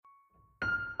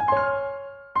Hi,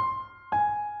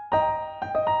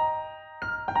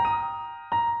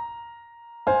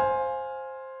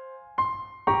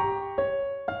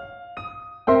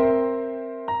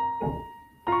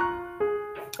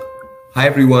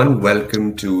 everyone.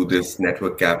 Welcome to this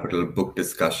Network Capital book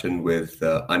discussion with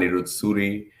Anirudh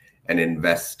Suri, an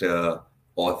investor,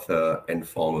 author, and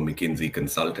former McKinsey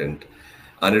consultant.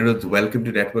 Anirudh, welcome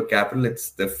to Network Capital.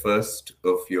 It's the first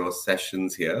of your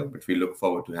sessions here, but we look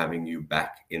forward to having you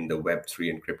back in the Web3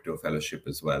 and Crypto Fellowship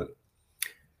as well.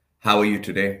 How are you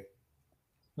today?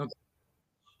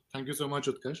 Thank you so much,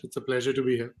 Utkarsh. It's a pleasure to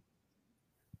be here.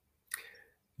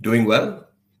 Doing well?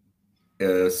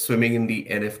 Swimming in the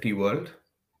NFT world?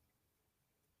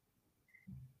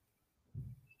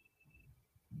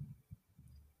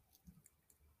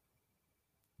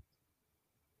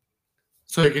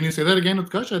 Sorry, can you say that again,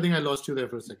 Utkarsh? I think I lost you there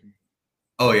for a second.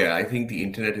 Oh, yeah. I think the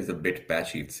internet is a bit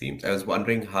patchy, it seems. I was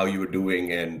wondering how you were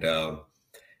doing and,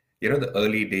 the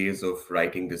early days of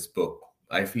writing this book.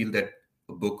 I feel that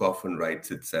a book often writes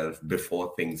itself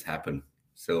before things happen.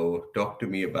 So talk to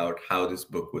me about how this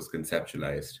book was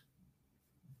conceptualized.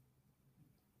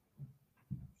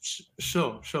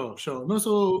 Sure. No,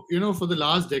 so, for the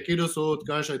last decade or so,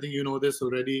 Utkarsh, I think you know this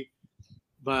already,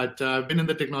 but I've been in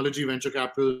the technology, venture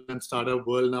capital, and startup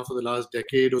world now for the last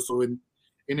decade or so in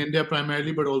India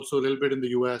primarily, but also a little bit in the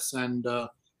US. And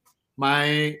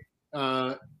my,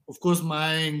 of course,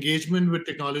 my engagement with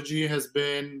technology has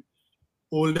been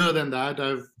older than that.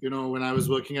 When I was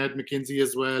working at McKinsey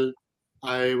as well,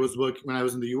 when I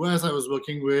was in the US, I was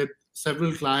working with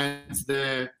several clients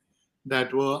there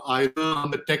that were either on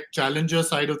the tech challenger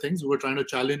side of things, who were trying to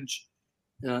challenge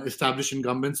established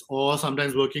incumbents, or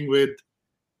sometimes working with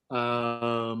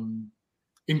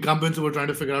incumbents who were trying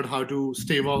to figure out how to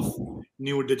stave off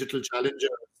new digital challenges.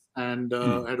 And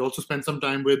I'd also spent some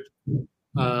time with,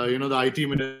 the IT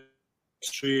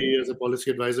ministry as a policy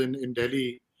advisor in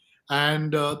Delhi.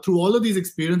 And through all of these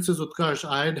experiences, Utkarsh,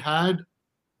 I had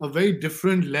a very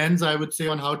different lens, I would say,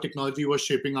 on how technology was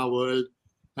shaping our world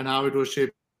and how it was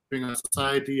shaping our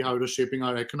society, how it was shaping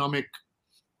our economic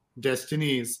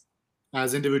destinies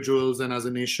as individuals and as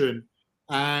a nation.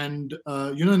 And,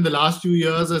 in the last few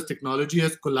years, as technology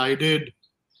has collided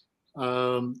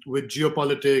with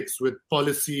geopolitics, with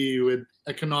policy, with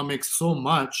economics so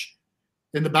much,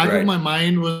 in the back of my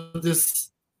mind was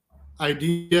this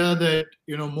idea that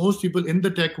most people in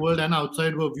the tech world and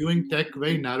outside were viewing tech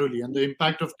very narrowly and the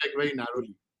impact of tech very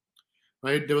narrowly,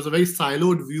 right? There was a very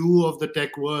siloed view of the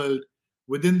tech world.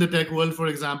 Within the tech world, for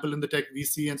example, in the tech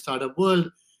VC and startup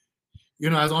world,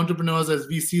 as entrepreneurs, as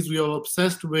VCs, we are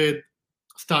obsessed with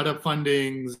startup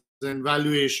fundings and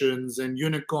valuations and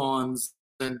unicorns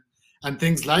and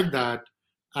things like that.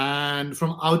 And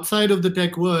from outside of the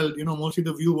tech world, mostly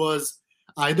the view was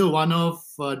either one of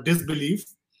disbelief,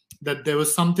 that there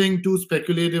was something too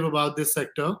speculative about this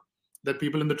sector that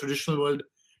people in the traditional world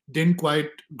didn't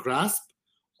quite grasp,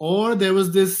 or there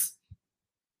was this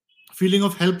feeling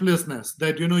of helplessness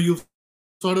that you've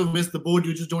sort of missed the boat,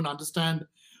 you just don't understand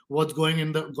what's going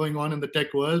on in the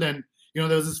tech world, and there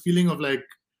was this feeling of like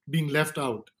being left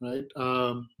out, right?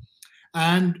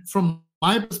 And from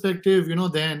my perspective,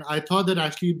 then I thought that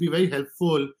actually it'd be very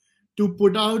helpful to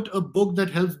put out a book that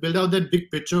helps build out that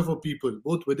big picture for people,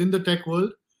 both within the tech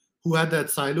world who had that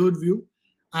siloed view,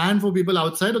 and for people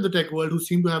outside of the tech world who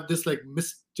seem to have this like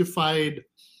mystified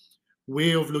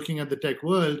way of looking at the tech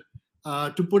world,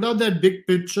 to put out that big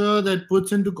picture that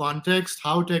puts into context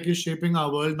how tech is shaping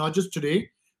our world, not just today,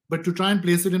 but to try and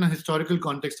place it in a historical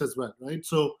context as well, right?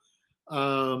 So,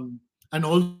 and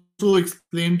also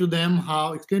explain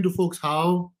to folks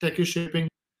how tech is shaping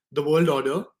the world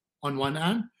order on one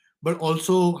hand, but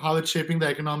also how it's shaping the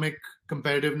economic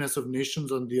competitiveness of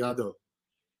nations on the other,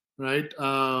 right?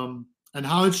 And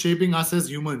how it's shaping us as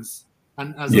humans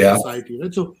and as a society,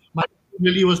 right? So my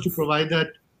really was to provide that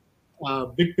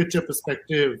big picture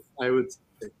perspective, I would say.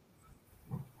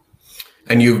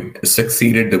 And you've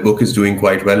succeeded. The book is doing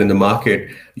quite well in the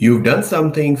market. You've done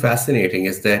something fascinating,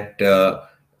 is that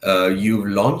you've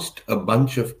launched a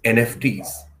bunch of NFTs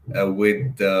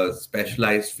with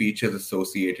specialized features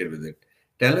associated with it.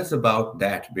 Tell us about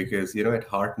that, because, at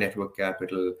Heart Network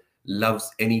Capital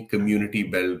loves any community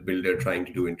builder trying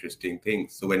to do interesting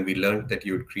things. So when we learned that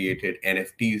you had created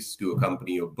NFTs to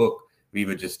accompany your book, we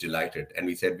were just delighted. And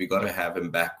we said, we got to have him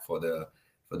back for the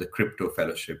Crypto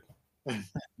Fellowship.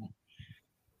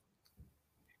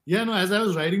 Yeah, no, as I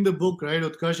was writing the book, right,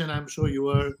 Utkarsh, and I'm sure you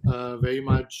were very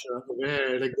much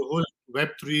aware, like the whole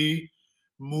Web3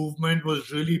 movement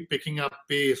was really picking up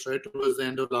pace, right, towards the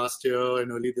end of last year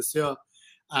and early this year.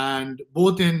 And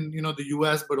both in, the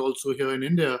US, but also here in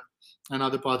India. and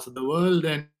other parts of the world.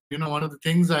 And one of the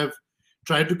things I've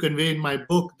tried to convey in my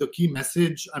book, the key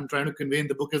message I'm trying to convey in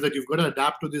the book, is that you've got to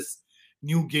adapt to this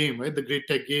new game, right? The great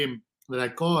tech game that I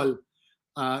call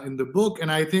in the book.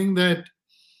 And I think that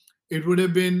it would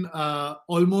have been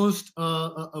almost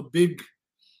a big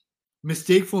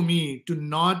mistake for me to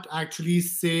not actually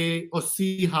say or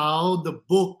see how the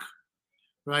book,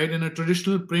 right, in a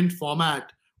traditional print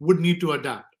format would need to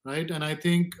adapt, right? And I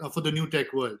think for the new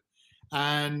tech world.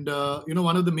 And,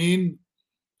 one of the main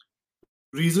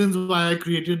reasons why I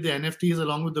created the NFTs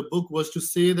along with the book was to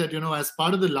say that, as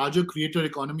part of the larger creator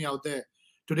economy out there,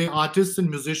 today artists and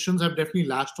musicians have definitely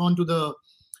latched on to the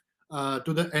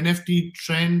NFT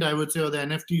trend, I would say, or the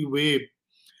NFT wave,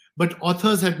 but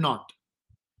authors had not,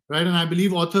 right? And I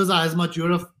believe authors are as much,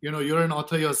 you're an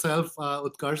author yourself,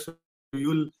 Utkarsh, so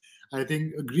you'll, I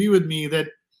think, agree with me that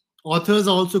authors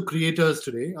are also creators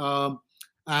today.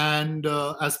 And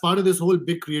as part of this whole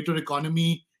big creator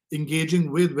economy engaging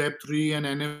with Web3 and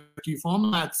NFT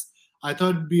formats, I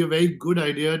thought it'd be a very good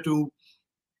idea to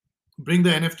bring the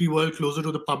NFT world closer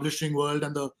to the publishing world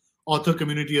and the author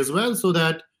community as well, so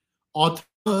that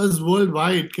authors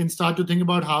worldwide can start to think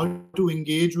about how to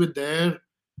engage with their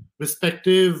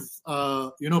respective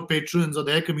patrons or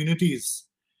their communities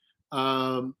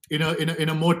in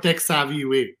a more tech savvy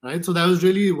way, right? So that was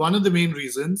really one of the main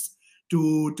reasons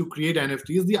to create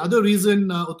NFTs. The other reason,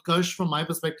 Utkarsh, from my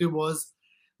perspective, was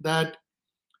that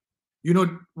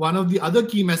one of the other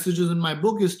key messages in my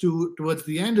book is towards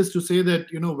the end is to say that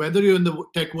whether you're in the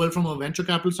tech world from a venture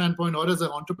capital standpoint or as an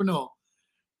entrepreneur,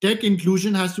 tech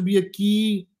inclusion has to be a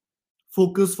key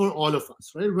focus for all of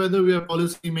us, right? Whether we are a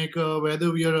policymaker,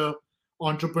 whether we are a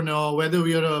entrepreneur, whether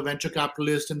we are a venture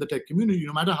capitalist in the tech community,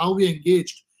 no matter how we are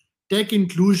engaged, tech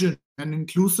inclusion and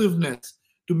inclusiveness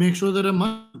to make sure that a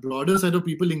much broader set of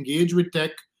people engage with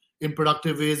tech in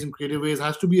productive ways, in creative ways,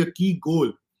 has to be a key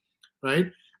goal,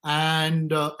 right?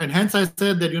 And hence I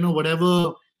said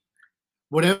that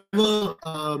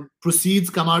whatever proceeds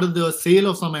come out of the sale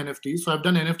of some NFTs. So I've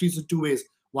done NFTs in two ways.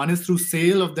 One is through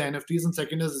sale of the NFTs, and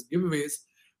second is giveaways.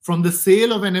 From the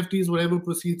sale of NFTs, whatever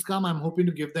proceeds come, I'm hoping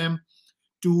to give them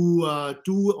to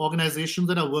two organizations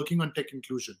that are working on tech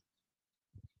inclusion.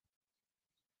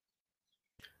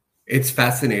 It's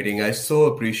fascinating. I so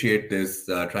appreciate this,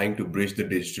 trying to bridge the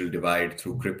digital divide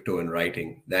through crypto and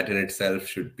writing. That in itself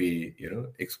should be,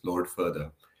 explored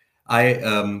further. I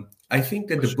think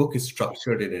that the book is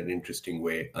structured in an interesting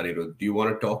way. Anirudh, do you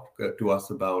want to talk to us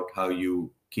about how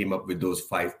you came up with those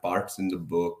 5 parts in the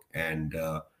book and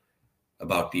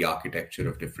about the architecture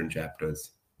of different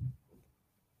chapters?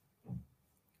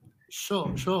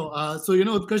 Sure. So,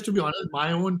 Utkarsh, to be honest,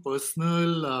 my own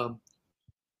personal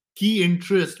key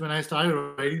interest when I started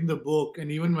writing the book, and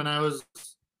even when I was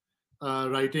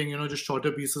writing, just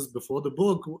shorter pieces before the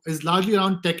book, is largely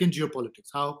around tech and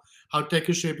geopolitics. How tech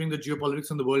is shaping the geopolitics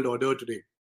and the world order today,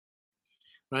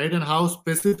 right? And how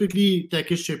specifically tech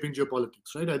is shaping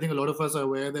geopolitics, right? I think a lot of us are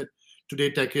aware that today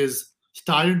tech is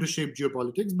starting to shape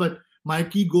geopolitics, but my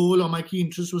key goal or my key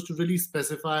interest was to really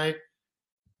specify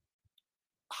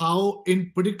how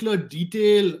in particular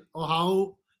detail or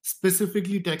how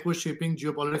specifically tech was shaping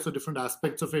geopolitics or different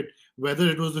aspects of it, whether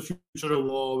it was the future of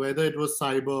war, whether it was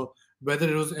cyber, whether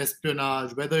it was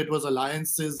espionage, whether it was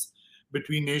alliances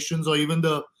between nations, or even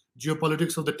the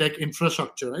geopolitics of the tech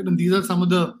infrastructure, right? And these are some of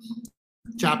the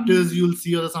chapters you'll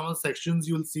see, or some of the sections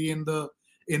you'll see in the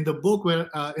book, where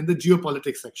in the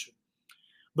geopolitics section.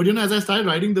 But as I started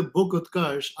writing the book,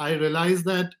 Utkarsh, I realized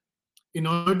that in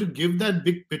order to give that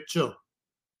big picture,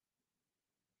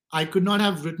 I could not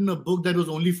have written a book that was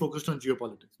only focused on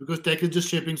geopolitics, because tech is just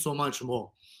shaping so much more.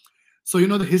 So,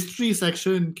 the history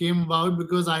section came about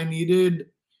because I needed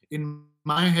in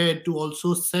my head to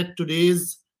also set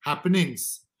today's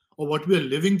happenings or what we are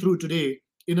living through today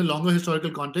in a longer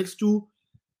historical context, to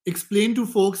explain to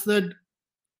folks that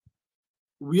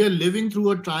we are living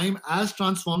through a time as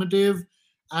transformative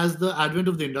as the advent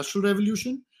of the Industrial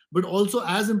Revolution, but also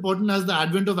as important as the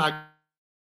advent of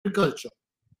agriculture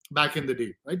back in the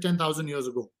day, right, 10,000 years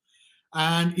ago,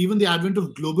 and even the advent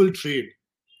of global trade,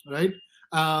 right?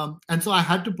 And so I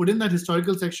had to put in that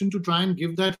historical section to try and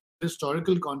give that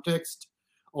historical context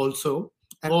also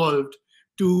evolved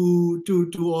to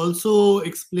also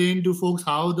explain to folks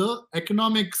how the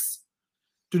economics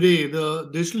today, the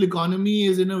digital economy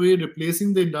is in a way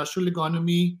replacing the industrial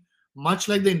economy, much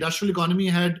like the industrial economy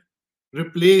had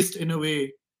replaced in a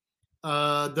way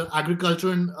the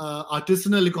agriculture and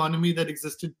artisanal economy that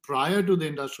existed prior to the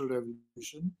Industrial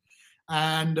Revolution.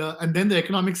 And then the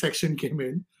economic section came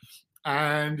in.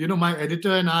 And, my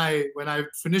editor and I, when I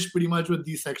finished pretty much with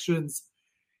these sections,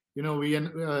 we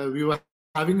were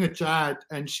having a chat,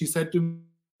 and she said to me,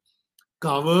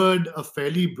 covered a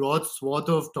fairly broad swath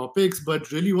of topics,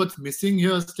 but really what's missing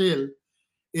here still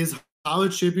is how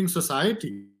it's shaping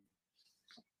society,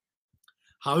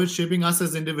 how it's shaping us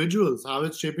as individuals, how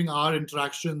it's shaping our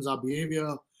interactions, our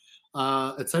behavior,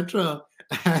 etc.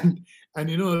 And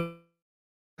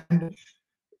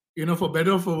for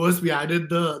better or for worse, we added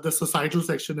the societal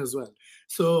section as well.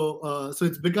 So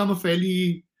it's become a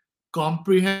fairly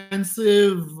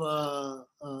comprehensive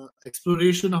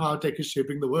exploration of how tech is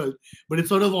shaping the world, but it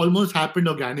sort of almost happened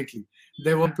organically.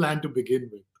 There was plan to begin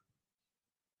with.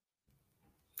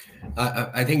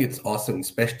 I think it's awesome,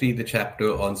 especially the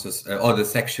chapter on or the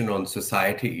section on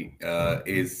society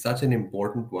is such an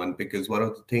important one, because one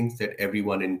of the things that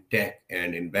everyone in tech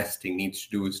and investing needs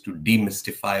to do is to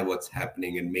demystify what's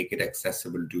happening and make it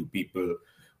accessible to people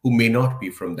who may not be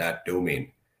from that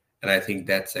domain. And I think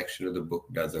that section of the book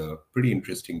does a pretty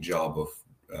interesting job of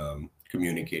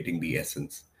communicating the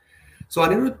essence. So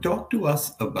Anirudh, talk to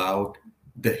us about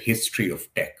the history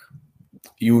of tech.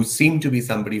 You seem to be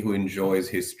somebody who enjoys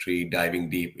history, diving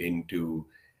deep into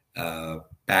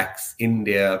Pax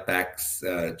India, Pax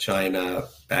China,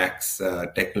 Pax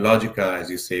Technologica, as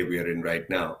you say we are in right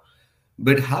now.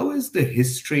 But how is the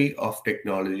history of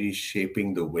technology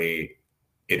shaping the way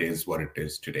it is what it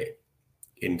is today?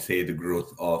 In, say, the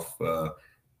growth of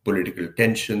political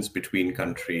tensions between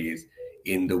countries,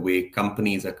 in the way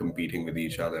companies are competing with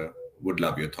each other? Would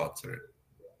love your thoughts on it.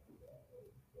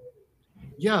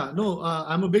 Yeah, no,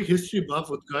 I'm a big history buff,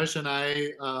 Utkarsh, and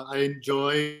I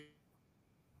enjoy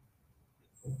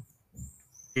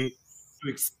to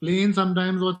explain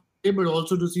sometimes what's today, but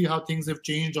also to see how things have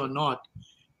changed or not.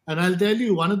 And I'll tell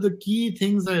you, one of the key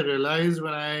things I realized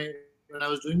when I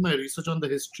was doing my research on the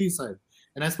history side,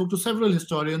 and I spoke to several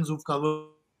historians who've covered,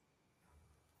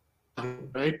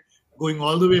 right, going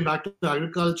all the way back to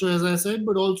agriculture, as I said,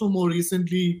 but also more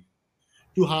recently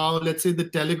to how, let's say, the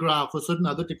telegraph or certain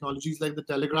other technologies like the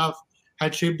telegraph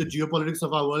had shaped the geopolitics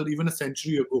of our world even a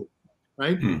century ago,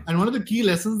 right? And one of the key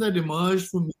lessons that emerged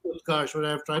from me, Utkarsh, what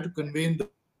I've tried to convey in the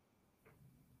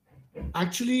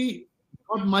actually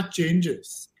not much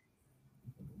changes,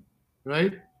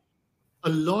 right? A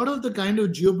lot of the kind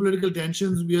of geopolitical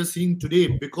tensions we are seeing today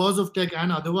because of tech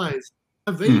and otherwise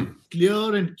are very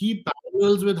clear and key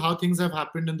parallels with how things have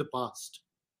happened in the past.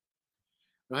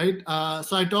 Right.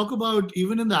 So I talk about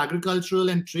even in the agricultural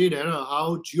and trade era,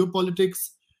 how geopolitics,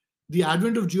 the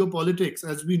advent of geopolitics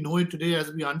as we know it today,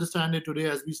 as we understand it today,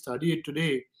 as we study it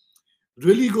today,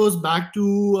 really goes back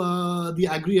to the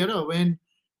agri era when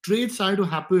trade started to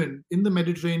happen in the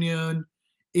Mediterranean,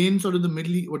 in sort of the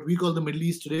Middle East, what we call the Middle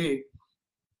East today.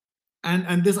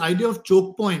 And this idea of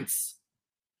choke points,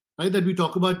 right, that we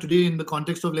talk about today in the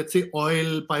context of, let's say,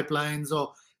 oil pipelines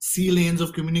or sea lanes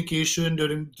of communication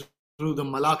through the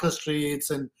Malacca Straits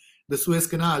and the Suez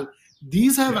Canal,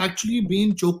 these have actually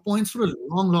been choke points for a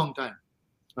long, long time,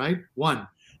 right? One.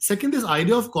 Second, this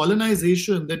idea of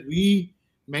colonization that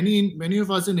many of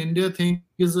us in India think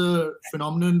is a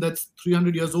phenomenon that's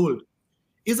 300 years old,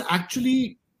 is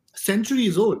actually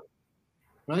centuries old,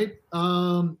 right?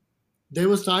 There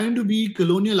was starting to be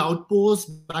colonial outposts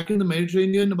back in the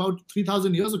Mediterranean about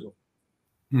 3,000 years ago,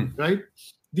 right?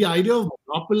 The idea of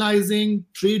monopolizing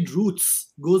trade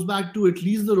routes goes back to at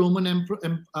least the Roman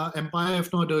Empire,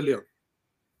 if not earlier,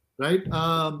 right?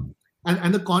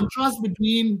 And the contrast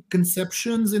between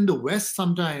conceptions in the West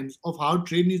sometimes of how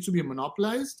trade needs to be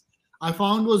monopolized, I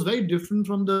found was very different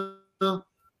from the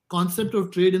concept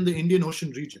of trade in the Indian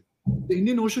Ocean region. The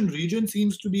Indian Ocean region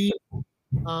seems to be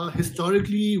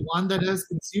historically one that has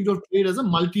conceived of trade as a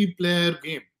multiplayer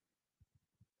game,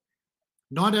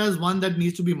 not as one that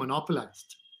needs to be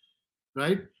monopolized.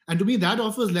 Right? And to me, that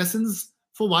offers lessons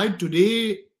for why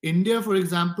today India, for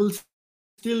example,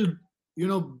 still,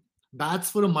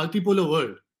 bats for a multipolar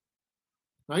world.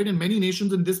 Right? And many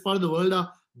nations in this part of the world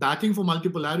are batting for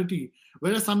multipolarity.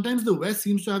 Whereas sometimes the West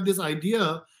seems to have this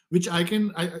idea, which I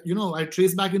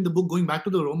trace back in the book, going back to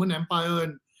the Roman Empire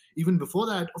and even before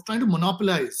that, of trying to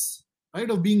monopolize, right?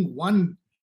 Of being one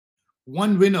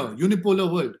winner,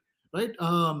 unipolar world, right?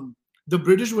 The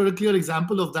British were a clear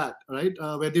example of that, right?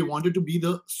 Where they wanted to be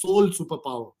the sole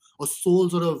superpower or sole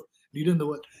sort of leader in the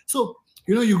world. So,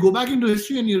 you go back into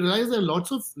history and you realize there are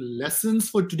lots of lessons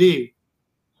for today,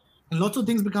 and lots of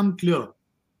things become clear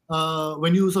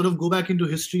when you sort of go back into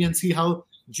history and see how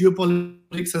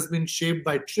geopolitics has been shaped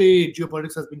by trade,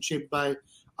 geopolitics has been shaped by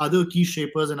other key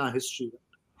shapers in our history.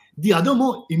 The other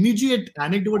more immediate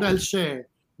anecdote I'll share,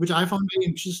 which I found very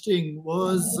interesting,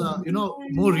 was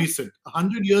more recent.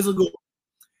 100 years ago,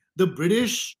 the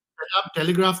British set up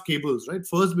telegraph cables, right?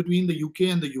 First between the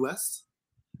UK and the US,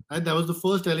 Right? That was the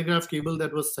first telegraph cable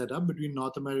that was set up between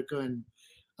North America and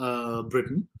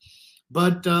Britain.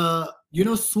 But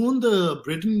soon the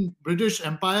British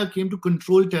Empire came to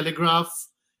control telegraph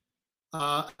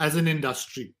as an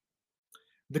industry.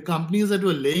 The companies that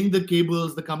were laying the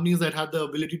cables, the companies that had the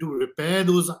ability to repair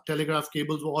those telegraph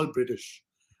cables were all British.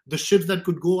 The ships that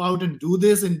could go out and do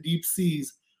this in deep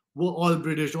seas were all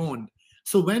British owned.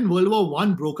 So when World War I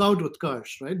broke out,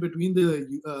 Utkarsh, right, between the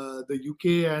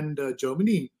UK and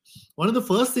Germany, one of the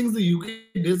first things the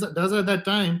UK does at that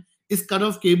time is cut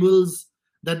off cables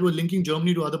that were linking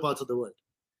Germany to other parts of the world,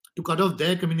 to cut off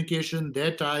their communication,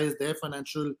 their ties, their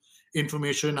financial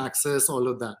information access, all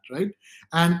of that, right?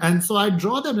 And so I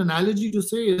draw that analogy to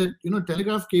say that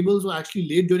telegraph cables were actually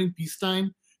laid during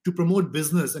peacetime to promote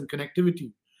business and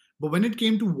connectivity, but when it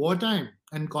came to wartime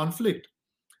and conflict,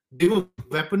 they were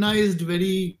weaponized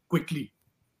very quickly,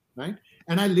 right?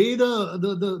 And I lay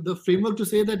the framework to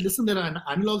say that, listen, there are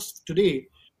analogs today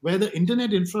where the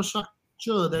internet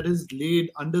infrastructure that is laid,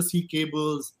 undersea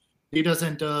cables, data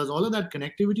centers, all of that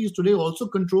connectivity is today also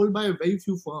controlled by very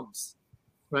few firms,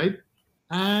 right?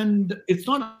 And it's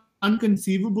not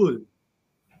unconceivable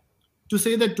to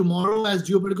say that tomorrow, as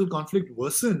geopolitical conflict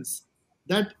worsens,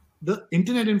 that the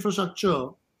internet infrastructure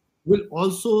will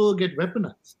also get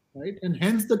weaponized, right? And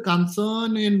hence the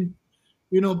concern in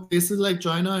places like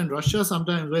China and Russia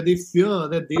sometimes, where they fear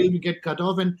that they'll get cut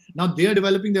off, and now they are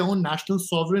developing their own national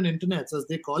sovereign internets, as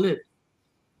they call it,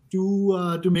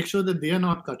 to make sure that they are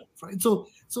not cut off, right? So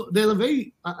there's a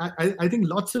very, I think,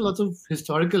 lots and lots of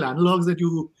historical analogs that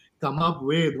you come up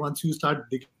with once you start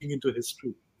digging into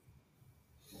history.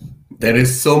 There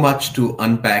is so much to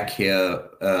unpack here.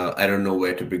 I don't know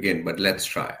where to begin, but let's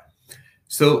try.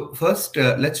 So first,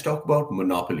 let's talk about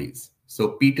monopolies. So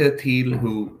Peter Thiel,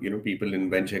 who people in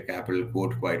venture capital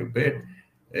quote quite a bit,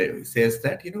 says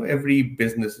that every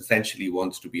business essentially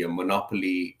wants to be a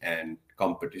monopoly, and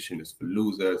competition is for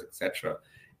losers, etc.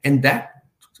 And that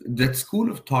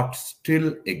school of thought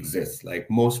still exists. Like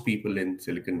most people in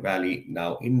Silicon Valley,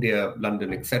 now India,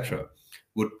 London, etc.,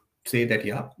 would say that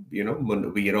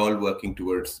we are all working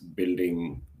towards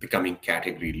becoming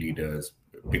category leaders,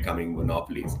 becoming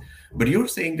monopolies. But you're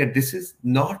saying that this is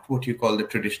not what you call the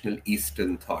traditional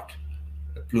Eastern thought.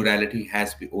 Plurality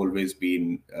has always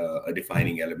been a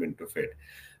defining element of it.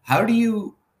 How do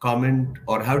you comment,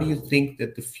 or how do you think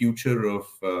that the future of,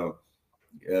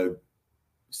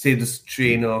 say, the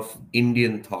strain of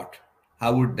Indian thought,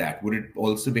 would it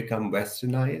also become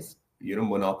westernized,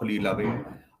 monopoly loving,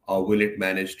 or will it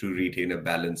manage to retain a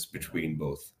balance between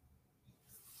both?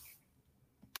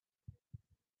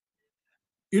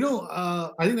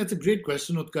 I think that's a great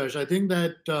question, Utkarsh. I think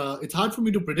that it's hard for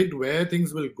me to predict where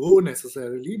things will go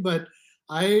necessarily, but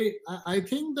I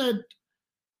think that,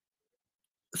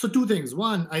 so two things.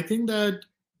 One, I think that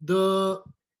the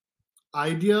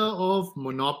idea of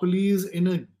monopolies in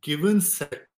a given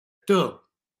sector,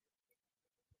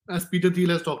 as Peter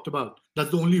Thiel has talked about,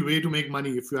 that's the only way to make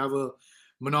money. If you have a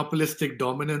monopolistic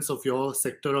dominance of your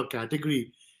sector or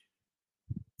category,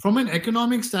 from an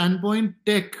economic standpoint,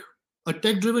 a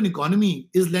tech-driven economy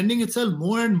is lending itself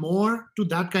more and more to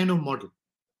that kind of model,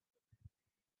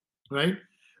 right?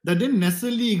 That didn't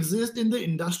necessarily exist in the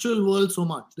industrial world so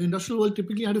much. The industrial world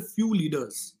typically had a few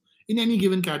leaders in any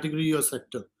given category or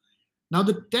sector. Now,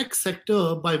 the tech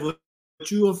sector, by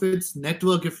virtue of its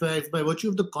network effects, by virtue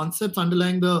of the concepts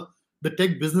underlying the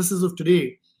tech businesses of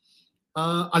today,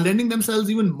 are lending themselves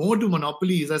even more to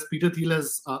monopolies, as Peter Thiel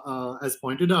has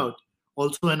pointed out,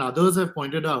 also, and others have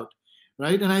pointed out,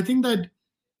 right? And I think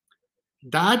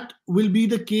that will be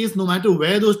the case no matter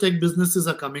where those tech businesses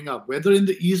are coming up, whether in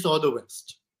the East or the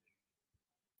West,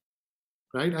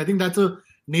 right? I think that's a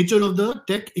nature of the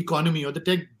tech economy or the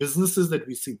tech businesses that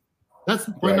we see. That's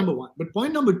point number one. But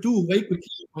point number two, very quickly,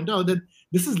 point out that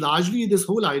this is largely this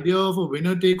whole idea of a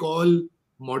winner-take-all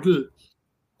model,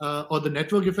 or the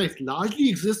network effects, largely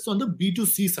exists on the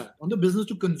B2C side, on the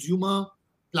business-to-consumer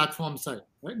platform side,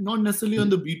 right? Not necessarily on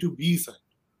the B2B side.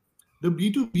 The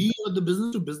B2B or the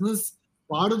business-to-business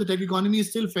part of the tech economy is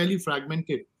still fairly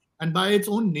fragmented, and by its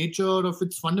own nature, of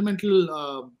its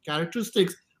fundamental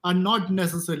characteristics, are not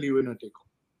necessarily winner-take-all.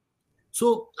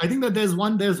 So I think that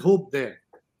there's hope there,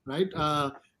 right?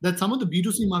 That some of the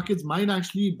B2C markets might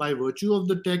actually, by virtue of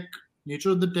the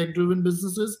nature of the tech-driven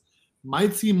businesses,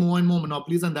 might see more and more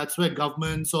monopolies, and that's where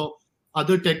governments or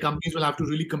other tech companies will have to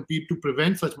really compete to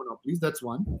prevent such monopolies. That's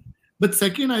one. But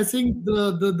second, I think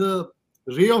the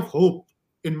ray of hope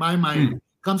in my mind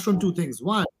comes from two things.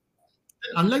 One,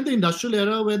 unlike the industrial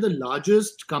era where the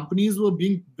largest companies were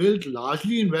being built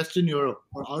largely in Western Europe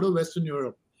or out of Western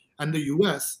Europe and the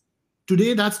US,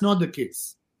 today that's not the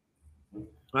case.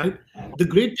 right? The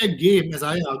great tech game, as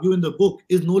I argue in the book,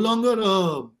 is no longer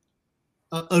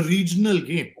a regional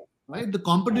game, right? The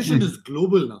competition is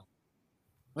global now,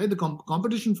 right? The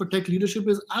competition for tech leadership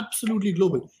is absolutely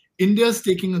global. India is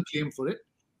taking a claim for it.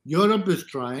 Europe is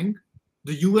trying.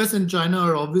 The US and China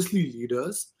are obviously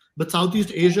leaders, but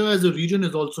Southeast Asia as a region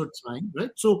is also trying,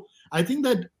 right? So I think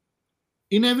that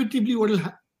inevitably what will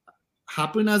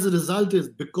happen as a result is,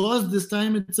 because this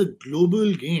time it's a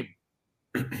global game,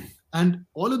 and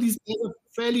all of these guys are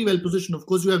fairly well positioned. Of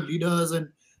course, you have leaders, and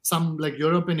some like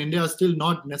Europe and India are still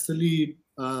not necessarily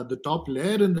the top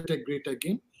layer in the great tech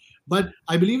game. But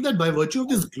I believe that by virtue of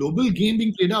this global game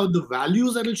being played out, the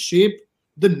values that will shape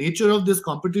the nature of this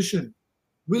competition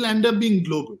will end up being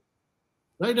global,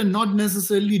 right? And not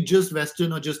necessarily just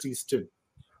Western or just Eastern,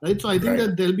 right? So I think Right.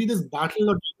 that there'll be this battle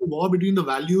or war between the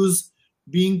values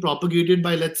being propagated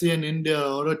by, let's say, an India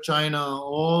or a China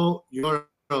or Europe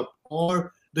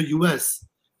or the US,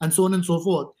 and so on and so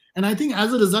forth. And I think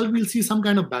as a result, we'll see some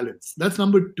kind of balance. That's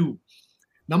number two.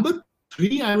 Number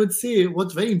three, I would say,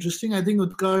 what's very interesting, I think,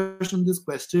 Utkarsh, on this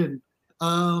question,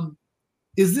 um,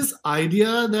 is this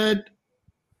idea that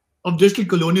of digital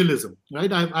colonialism,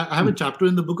 right? I have a chapter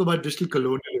in the book about digital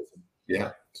colonialism,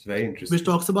 Yeah, it's very which interesting.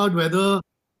 talks about whether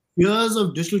fears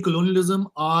of digital colonialism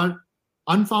are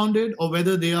unfounded or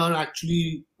whether they are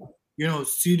actually,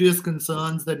 serious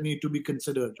concerns that need to be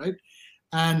considered, right?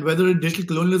 And whether digital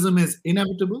colonialism is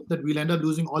inevitable, that we'll end up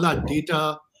losing all our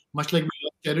data, much like we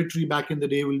lost territory back in the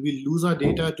day. Will we lose our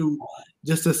data to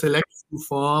just a select few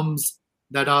firms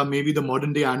that are maybe the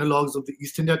modern day analogs of the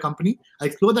East India Company? I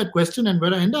explore that question, and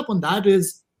where I end up on that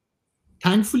is,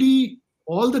 thankfully,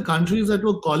 all the countries that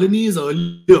were colonies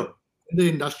earlier in the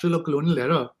industrial or colonial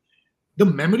era, the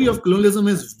memory of colonialism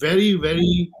is very,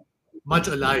 very much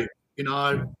alive in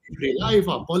our everyday life,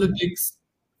 our politics,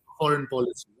 foreign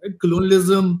policy. Right?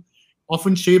 Colonialism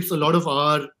often shapes a lot of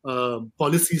our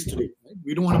policies today. Right?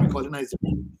 We don't want to be colonized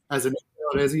as an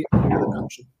or as any other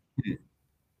country.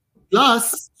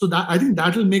 Plus, so that I think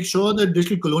that will make sure that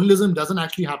digital colonialism doesn't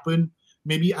actually happen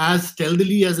maybe as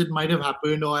stealthily as it might have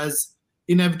happened or as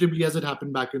inevitably as it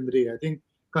happened back in the day. I think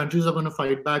countries are going to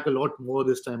fight back a lot more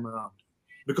this time around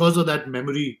because of that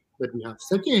memory that we have.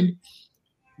 Second,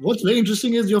 what's very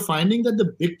interesting is you're finding that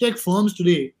the big tech firms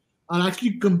today are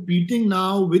actually competing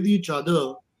now with each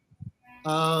other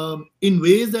in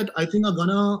ways that I think are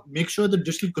gonna make sure that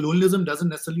digital colonialism doesn't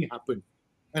necessarily happen.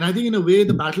 And I think in a way,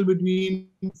 the battle between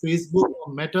Facebook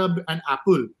or Meta and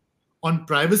Apple on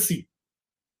privacy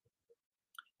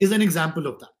is an example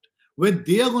of that, where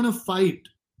they are going to fight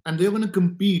and they're going to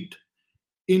compete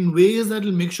in ways that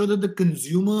will make sure that the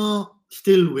consumer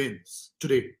still wins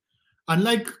today.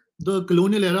 Unlike the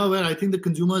colonial era, where I think the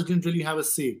consumers didn't really have a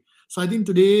say. So I think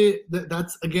today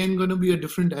that's again going to be a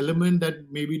different element that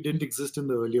maybe didn't exist in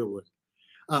the earlier world.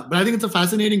 But I think it's a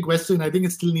fascinating question. I think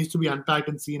it still needs to be unpacked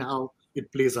and seen how it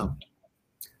plays out.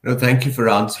 No, thank you for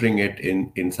answering it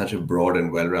in such a broad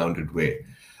and well-rounded way.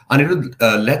 Anirudh,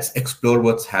 let's explore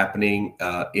what's happening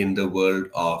in the world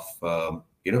of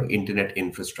internet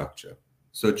infrastructure.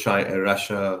 So China,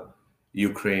 Russia,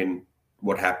 Ukraine,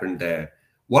 what happened there?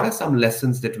 What are some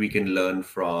lessons that we can learn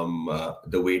from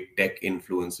the way tech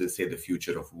influences, say, the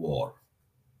future of war?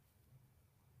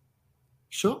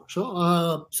 Sure,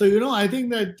 sure. So, I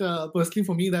think that personally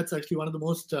for me, that's actually one of the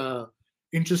most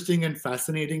interesting and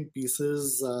fascinating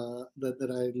pieces that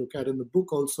I look at in the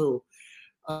book also.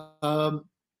 Um,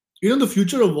 the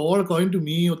future of war, according to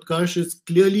me, Utkarsh, is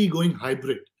clearly going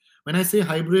hybrid. When I say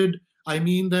hybrid, I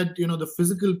mean that, the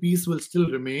physical piece will still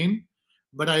remain,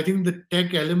 but I think the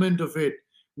tech element of it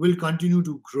will continue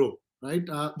to grow, right?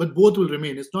 But both will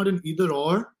remain. It's not an either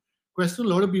or question. A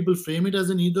lot of people frame it as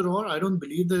an either or. I don't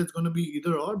believe that it's going to be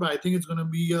either or, but I think it's going to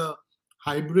be a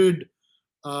hybrid,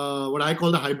 what I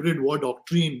call the hybrid war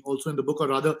doctrine, also in the book, or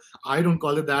rather, I don't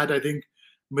call it that. I think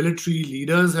military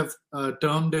leaders have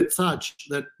termed it such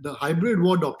that the hybrid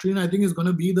war doctrine, I think, is going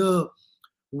to be the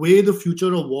way the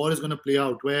future of war is going to play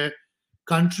out, where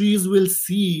countries will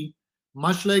see,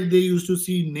 much like they used to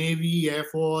see Navy, Air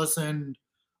Force, and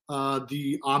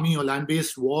the Army or land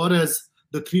based war as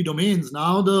the three domains.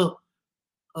 Now, the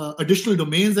additional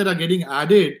domains that are getting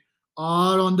added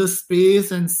are on the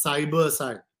space and cyber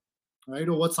side, right?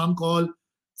 Or what some call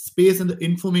space and the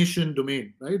information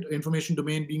domain, right? Information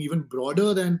domain being even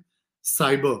broader than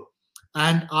cyber.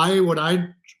 And what I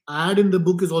add in the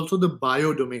book is also the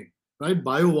bio domain, right?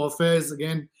 Bio warfare is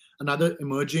again another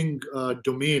emerging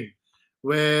domain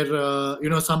where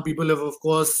some people have of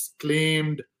course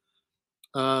claimed,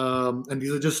 and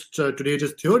these are just today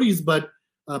just theories, but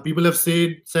people have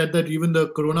said that even the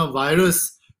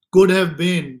coronavirus could have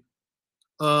been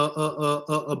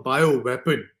a bio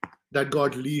weapon that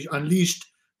got unleashed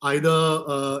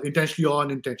either intentionally or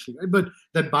unintentionally, right? But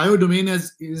that bio domain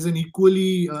is an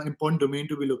equally important domain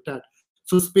to be looked at.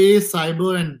 So space,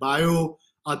 cyber, and bio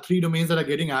are three domains that are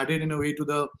getting added in a way to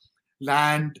the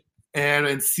land, air,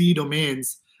 and sea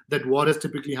domains that war has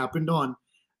typically happened on.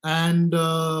 And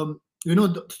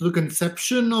the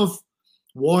conception of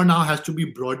war now has to be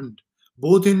broadened,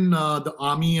 both in the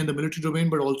army and the military domain,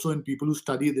 but also in people who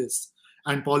study this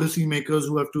and policymakers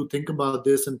who have to think about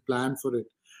this and plan for it.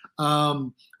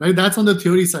 Right, that's on the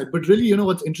theory side. But really,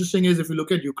 what's interesting is if you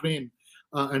look at Ukraine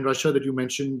and Russia that you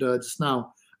mentioned just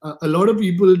now, a lot of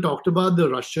people talked about the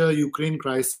Russia-Ukraine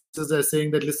crisis as saying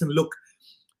that, listen, look,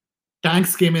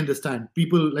 tanks came in this time.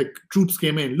 People, like troops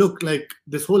came in. Look, like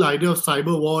this whole idea of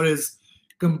cyber war is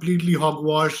completely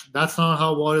hogwash. That's not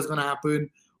how war is going to happen.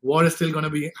 War is still going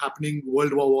to be happening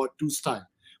World War II style.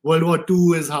 World War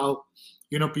II is how,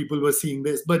 people were seeing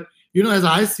this. But, as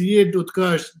I see it,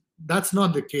 Utkarsh, that's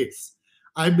not the case.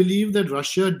 I believe that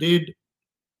Russia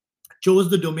chose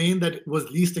the domain that was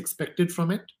least expected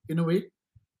from it, in a way.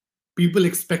 People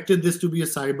expected this to be a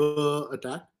cyber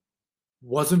attack.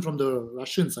 Wasn't from the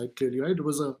Russian side, clearly, right? It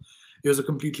was a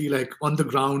completely like on the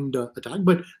ground attack,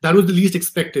 but that was the least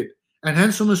expected. And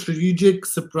hence, from a strategic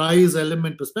surprise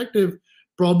element perspective,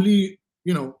 probably,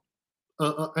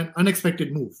 an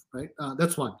unexpected move, right?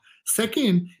 That's one.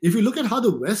 Second, if you look at how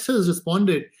the West has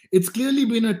responded, it's clearly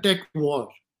been a tech war,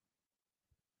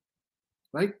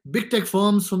 right? Big tech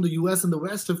firms from the US and the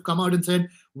West have come out and said,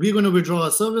 we're going to withdraw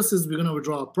our services, we're going to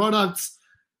withdraw our products.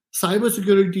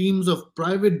 Cybersecurity teams of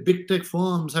private big tech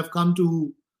firms have come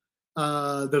to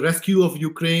the rescue of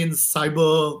Ukraine's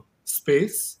cyber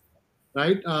space,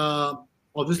 right?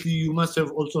 Obviously, you must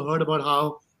have also heard about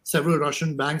how several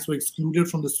Russian banks were excluded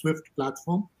from the SWIFT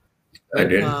platform. I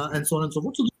did. And so on and so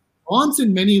forth. So the response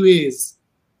in many ways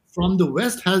from the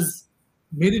West has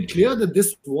made it clear that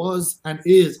this was and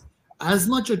is as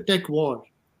much a tech war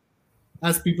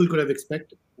as people could have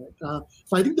expected. Right?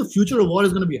 So I think the future of war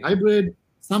is going to be hybrid.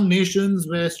 Some nations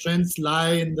where strengths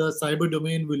lie in the cyber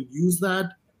domain will use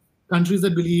that. Countries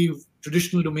that believe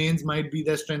traditional domains might be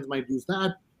their strengths might use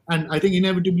that. And I think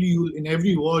inevitably, in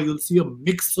every war, you'll see a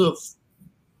mix of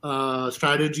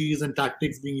strategies and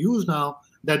tactics being used now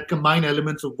that combine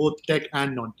elements of both tech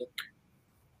and non-tech.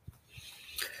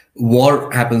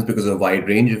 War happens because of a wide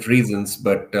range of reasons,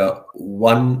 but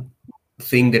one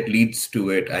thing that leads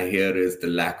to it, I hear, is the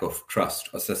lack of trust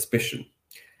or suspicion.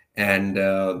 And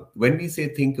when we say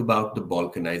think about the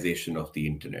balkanization of the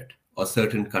internet, or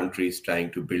certain countries trying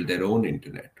to build their own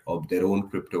internet or their own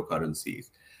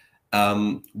cryptocurrencies,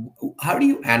 how do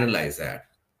you analyze that?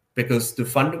 Because the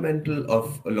fundamental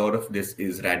of a lot of this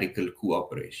is radical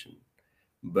cooperation.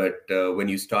 But when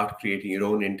you start creating your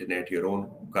own internet, your own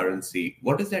currency,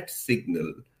 what does that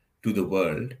signal to the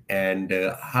world? And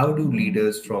how do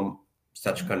leaders from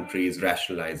such countries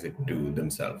rationalize it to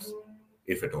themselves,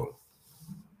 if at all?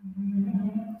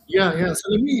 Yeah. So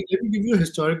let me give you a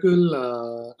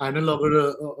historical analog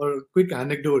or a quick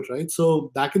anecdote, right?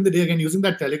 So back in the day, again, using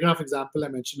that telegraph example I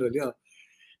mentioned earlier,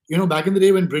 back in the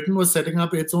day when Britain was setting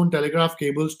up its own telegraph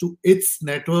cables to its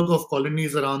network of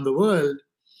colonies around the world,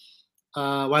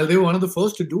 while they were one of the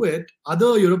first to do it,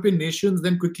 other European nations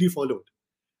then quickly followed.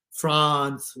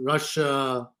 France,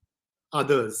 Russia,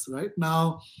 others, right?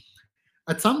 Now,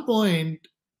 at some point,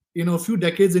 a few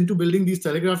decades into building these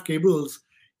telegraph cables,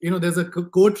 there's a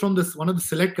quote from one of the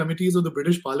select committees of the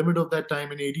British Parliament of that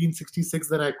time in 1866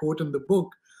 that I quote in the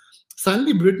book.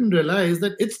 Suddenly, Britain realized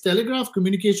that its telegraph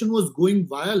communication was going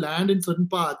via land in certain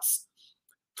parts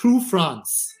through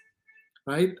France,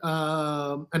 right,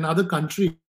 and other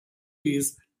countries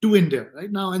to India,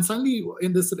 right now. And suddenly,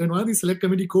 in one of these select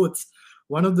committee quotes,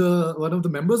 one of the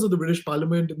members of the British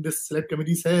Parliament in this select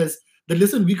committee says that,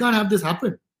 listen, we can't have this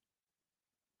happen.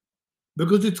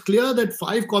 Because it's clear that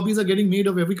 5 copies are getting made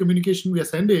of every communication we are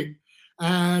sending.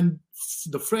 And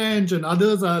the French and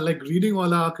others are like reading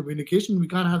all our communication. We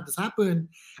can't have this happen.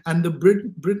 And the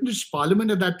British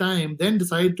Parliament at that time then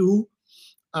decided to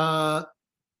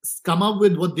come up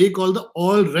with what they call the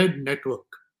All-Red Network.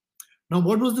 Now,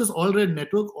 what was this All-Red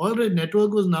Network? All-Red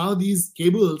Network was now these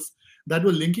cables that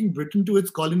were linking Britain to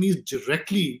its colonies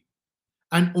directly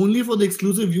and only for the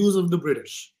exclusive use of the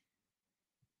British.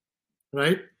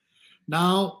 Right?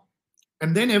 Now,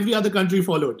 and then every other country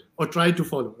followed or tried to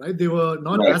follow, right? They were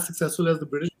not as successful as the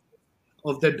British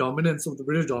of their dominance, of the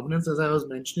British dominance, as I was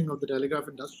mentioning, of the telegraph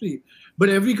industry. But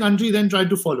every country then tried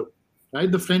to follow, right?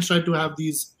 The French tried to have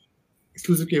these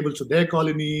exclusive cables to their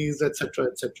colonies, etc.,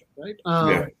 right?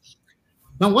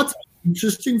 Now, what's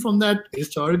interesting from that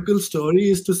historical story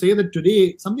is to say that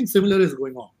today something similar is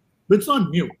going on, but it's not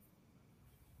new,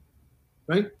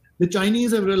 right? The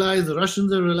Chinese have realized, the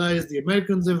Russians have realized, the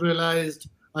Americans have realized.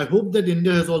 I hope that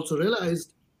India has also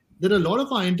realized that a lot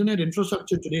of our internet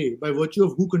infrastructure today, by virtue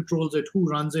of who controls it, who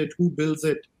runs it, who builds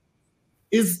it,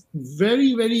 is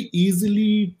very, very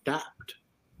easily tapped,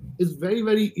 is very,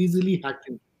 very easily hacked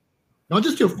into. Not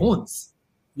just your phones,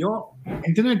 your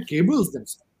internet cables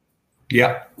themselves.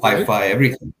 Yeah, Wi-Fi, right?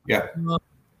 Everything. Yeah.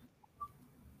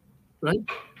 Right?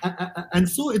 And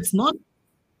so it's not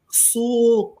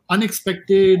so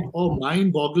unexpected or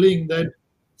mind-boggling that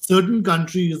certain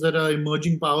countries that are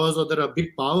emerging powers or that are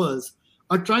big powers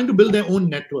are trying to build their own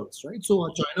networks, right? So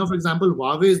China, for example,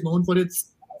 Huawei is known for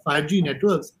its 5G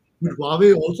networks, but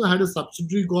Huawei also had a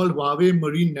subsidiary called Huawei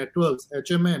Marine Networks,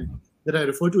 HMN, that I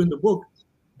refer to in the book.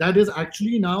 That is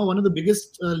actually now one of the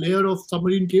biggest layer of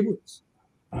submarine cables,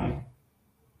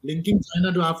 linking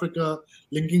China to Africa,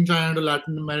 linking China to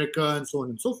Latin America, and so on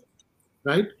and so forth,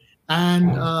 right?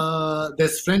 And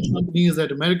there's French companies,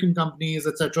 there's American companies,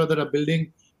 etc., that are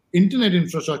building internet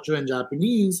infrastructure in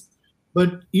Japanese.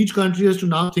 But each country has to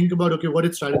now think about, okay, what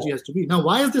its strategy has to be. Now,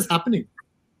 why is this happening?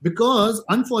 Because,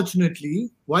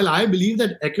 unfortunately, while I believe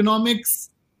that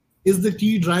economics is the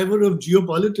key driver of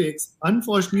geopolitics,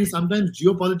 unfortunately, sometimes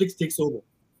geopolitics takes over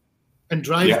and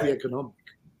drives the economic.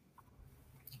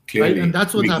 Clearly. Right? And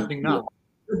that's what's happening now.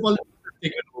 Geopolitics has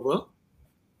taken over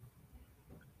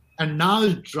and now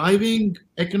is driving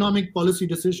economic policy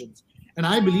decisions. And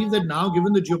I believe that now,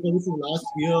 given the geopolitics of the last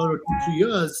year or 2-3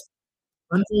 years,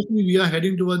 unfortunately, we are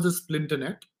heading towards a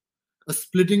splinternet, a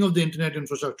splitting of the internet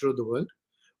infrastructure of the world,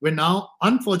 where now,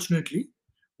 unfortunately,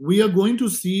 we are going to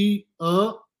see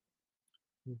a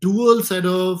dual set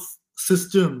of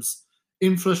systems,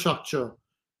 infrastructure,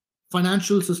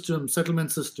 financial systems,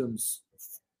 settlement systems,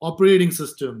 operating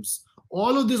systems,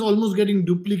 all of this almost getting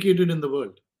duplicated in the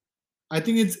world. I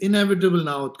think it's inevitable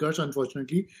now, Utkarsh,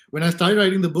 unfortunately. When I started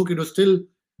writing the book, it was still,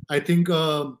 I think,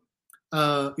 to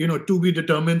be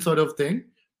determined sort of thing.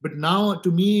 But now,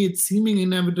 to me, it's seeming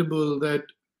inevitable that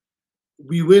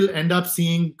we will end up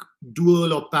seeing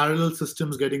dual or parallel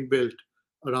systems getting built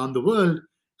around the world.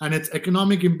 And its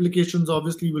economic implications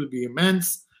obviously will be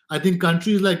immense. I think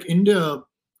countries like India,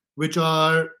 which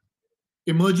are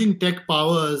emerging tech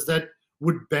powers that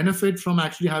would benefit from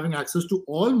actually having access to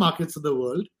all markets of the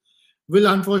world, will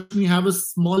unfortunately have a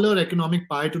smaller economic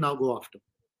pie to now go after.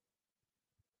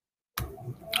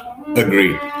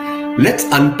 Agreed. Let's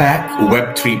unpack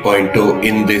Web 3.0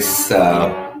 in this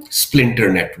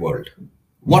splinter net world.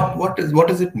 What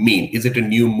does it mean? Is it a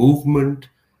new movement?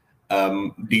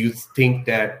 Do you think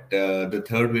that the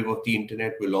third wave of the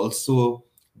internet will also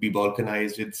be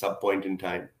balkanized at some point in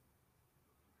time?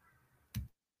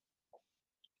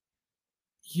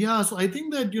 Yeah, so I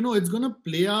think that, it's going to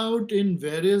play out in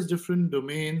various different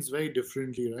domains very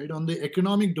differently, right? On the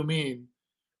economic domain,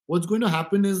 what's going to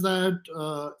happen is that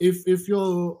if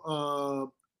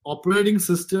your operating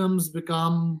systems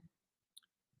become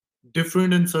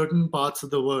different in certain parts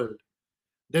of the world,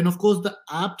 then of course the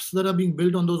apps that are being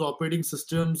built on those operating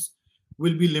systems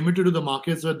will be limited to the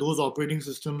markets where those operating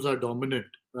systems are dominant,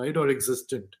 right, or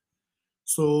existent.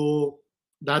 So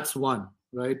that's one,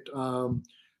 right?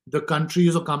 The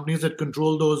countries or companies that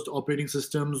control those operating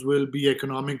systems will be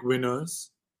economic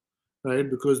winners, right?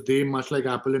 Because they, much like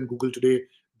Apple and Google today,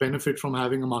 benefit from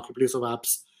having a marketplace of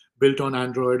apps built on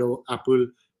Android or Apple.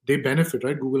 They benefit,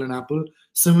 right? Google and Apple.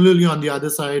 Similarly, on the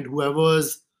other side,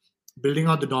 whoever's building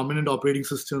out the dominant operating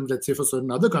systems, let's say for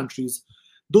certain other countries,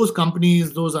 those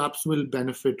companies, those apps will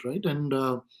benefit, right? And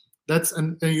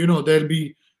there'll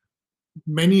be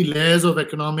many layers of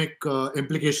economic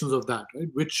implications of that, right?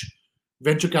 Which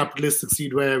venture capitalists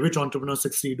succeed where, which entrepreneurs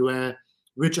succeed where,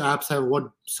 which apps have what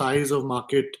size of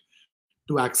market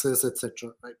to access,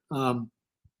 etc. Right?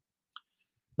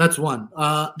 That's one.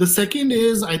 The second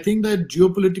is, I think that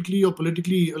geopolitically or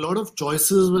politically, a lot of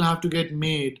choices will have to get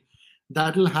made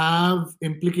that will have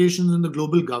implications in the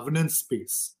global governance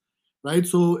space, right?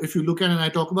 So if you look at, and I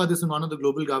talk about this in one of the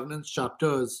global governance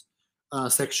chapters,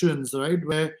 sections, right,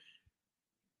 where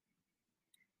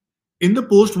in the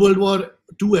post-World War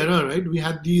II era, right, we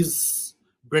had these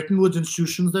Bretton Woods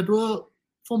institutions that were,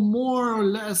 for more or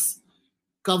less,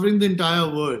 covering the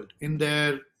entire world in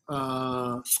their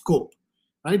scope.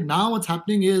 Right now, what's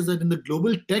happening is that in the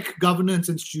global tech governance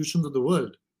institutions of the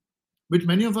world, which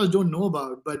many of us don't know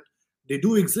about, but they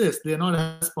do exist. They're not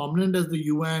as prominent as the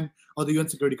UN or the UN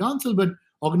Security Council, but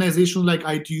organizations like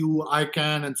ITU,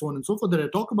 ICANN, and so on and so forth that I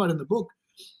talk about in the book,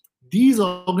 these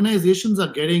organizations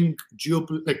are getting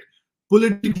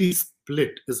politically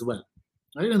split as well.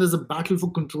 right? And there's a battle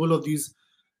for control of these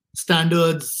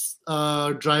standards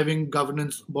driving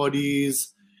governance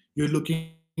bodies. You're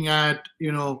looking at,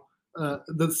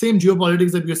 the same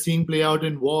geopolitics that we're seeing play out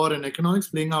in war and economics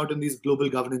playing out in these global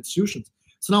governance institutions.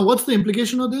 So now what's the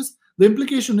implication of this? The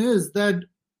implication is that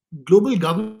global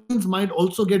governance might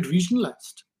also get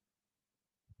regionalized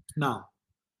now,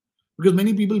 because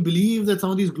many people believe that some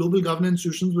of these global governance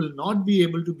institutions will not be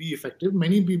able to be effective.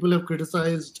 Many people have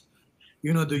criticized,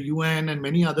 the UN and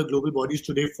many other global bodies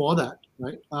today for that,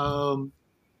 right?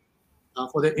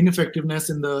 For their ineffectiveness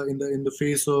in the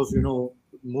face of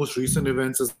most recent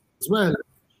events as well,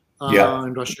 in Yeah.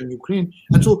 Russia and Ukraine.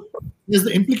 And so there's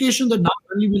the implication that now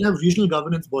only we'll have regional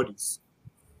governance bodies,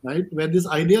 right? Where this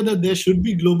idea that there should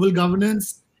be global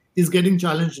governance is getting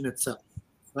challenged in itself,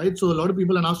 right? So a lot of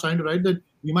people are now starting to write that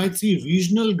we might see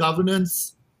regional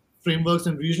governance frameworks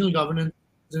and regional governance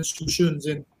institutions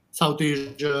in South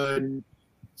Asia and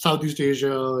Southeast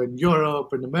Asia and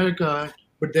Europe and America,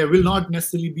 but there will not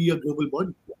necessarily be a global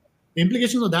body. The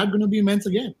implications of that going to be immense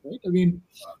again, right? I mean,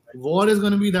 war is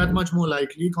going to be that much more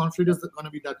likely, conflict is going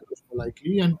to be that much more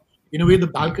likely, and in a way, the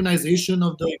balkanization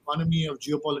of the economy of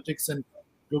geopolitics and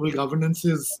global governance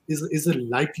is a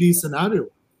likely scenario.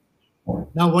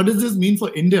 Now, what does this mean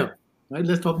for India? Right?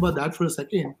 Let's talk about that for a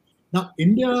second. Now,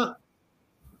 India,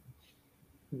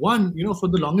 one, for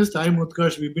the longest time,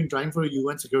 Utkarsh, we've been trying for a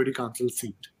UN Security Council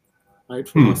seat, right,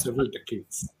 for several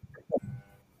decades,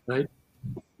 right?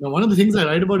 Now, one of the things I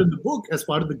write about in the book as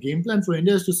part of the game plan for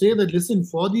India is to say that, listen,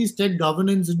 for these tech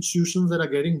governance institutions that are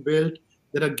getting built,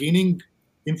 that are gaining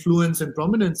influence and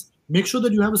prominence, make sure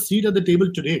that you have a seat at the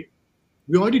table today.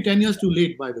 We're already 10 years too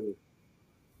late, by the way.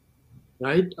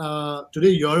 Right? Today,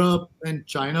 Europe and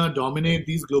China dominate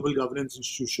these global governance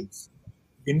institutions.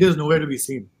 India is nowhere to be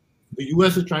seen. The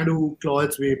US is trying to claw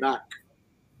its way back.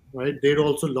 Right? They'd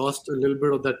also lost a little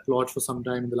bit of that plot for some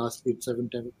time in the last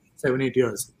 8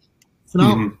 years. So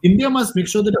now India must make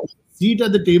sure that a seat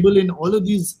at the table in all of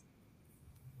these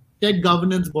tech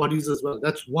governance bodies as well.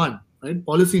 That's one, right?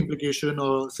 Policy implication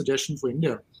or suggestion for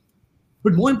India.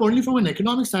 But more importantly, from an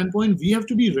economic standpoint, we have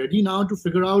to be ready now to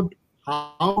figure out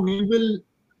how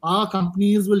our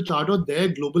companies will chart out their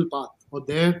global path or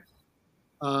their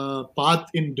path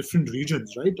in different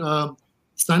regions, right?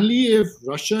 Suddenly, if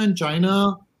Russia and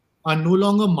China are no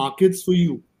longer markets for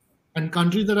you, and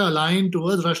countries that are aligned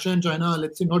towards Russia and China are,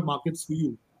 let's say, not markets for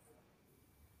you,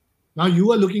 now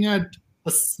you are looking at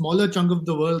a smaller chunk of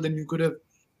the world than you could have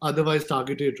otherwise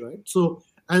targeted, right? So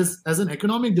as an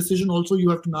economic decision also, you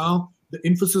have to now, the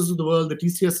Infosys of the world, the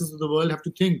TCSs of the world have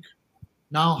to think,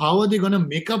 now how are they going to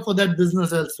make up for that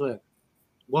business elsewhere?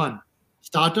 One,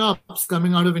 startups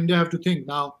coming out of India have to think,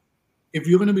 now, if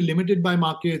you're going to be limited by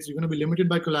markets, you're going to be limited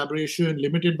by collaboration,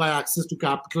 limited by access to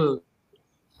capital,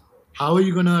 how are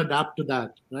you going to adapt to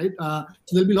that, right? So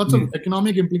there'll be lots of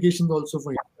economic implications also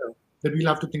for India that we'll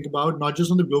have to think about, not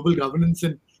just on the global governance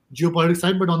and geopolitics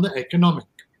side, but on the economic,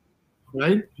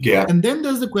 right? Yeah. And then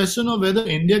there's the question of whether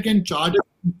India can chart a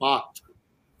path,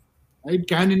 right?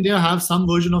 Can India have some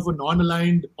version of a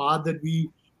non-aligned path that we,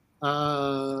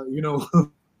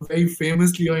 very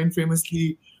famously or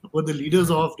infamously were the leaders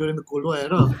of during the Cold War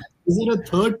era? Is there a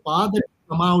third path that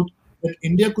will come out that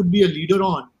India could be a leader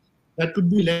on, that could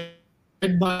be led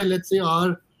by, let's say,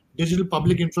 our digital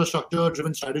public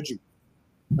infrastructure-driven strategy,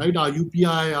 right? Our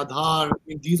UPI, Aadhaar,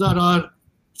 these are our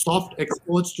soft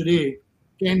exports today.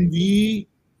 Can we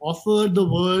offer the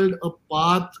world a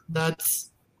path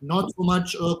that's not so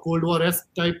much a Cold War-esque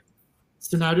type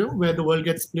scenario where the world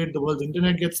gets split, the world's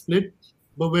internet gets split,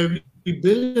 but where we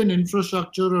build an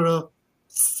infrastructure or a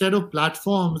set of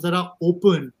platforms that are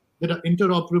open, that are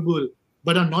interoperable,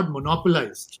 but are not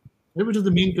monopolized, right? Which is the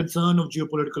main concern of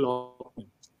geopolitical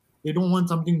opponents. They don't want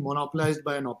something monopolized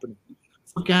by an opponent.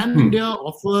 So can India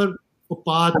offer a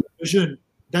path, a vision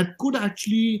that could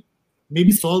actually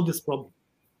maybe solve this problem,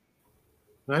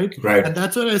 right? Right. And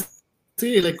that's what I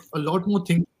say, like a lot more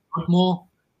thinking, a lot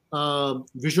more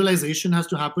visualization has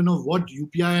to happen of what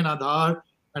UPI and Aadhaar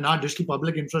and our digital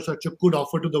public infrastructure could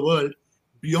offer to the world,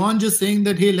 beyond just saying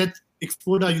that, hey, let's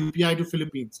export our UPI to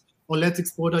Philippines, or let's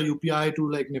export our UPI to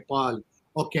like Nepal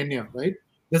or Kenya, right?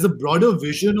 There's a broader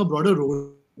vision or broader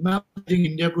roadmap I think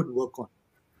India could work on.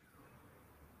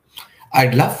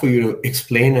 I'd love for you to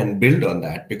explain and build on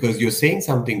that, because you're saying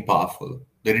something powerful,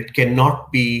 that it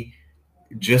cannot be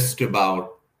just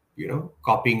about,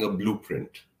 copying a blueprint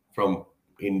from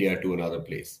India to another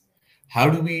place. How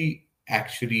do we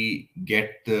actually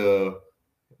get the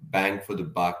bang for the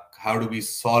buck? How do we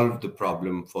solve the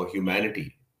problem for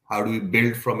humanity? How do we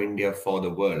build from India for the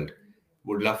world?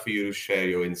 Would love for you to share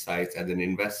your insights as an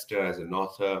investor, as an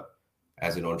author,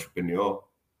 as an entrepreneur?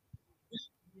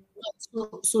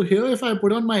 So here, if I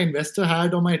put on my investor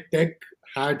hat or my tech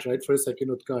hat, right, for a second,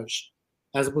 Utkarsh,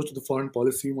 as opposed to the foreign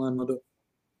policy one or the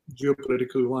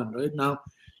geopolitical one, right now,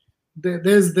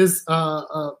 there's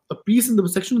a piece in the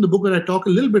section of the book where I talk a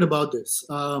little bit about this,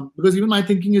 because even my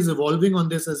thinking is evolving on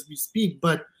this as we speak.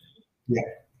 But Yeah.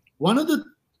 one of the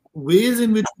ways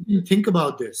in which we can think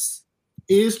about this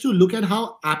is to look at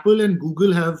how Apple and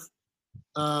Google have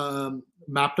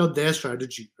mapped out their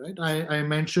strategy, right? I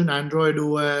mentioned Android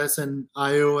OS and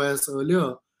iOS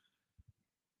earlier.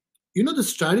 The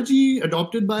strategy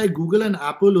adopted by Google and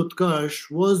Apple, Utkarsh,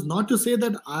 was not to say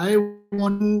that I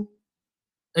want to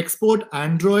export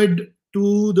Android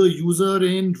to the user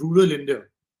in rural India,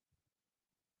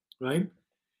 right?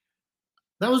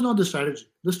 That was not the strategy.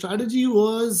 The strategy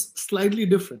was slightly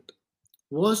different.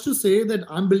 Was to say that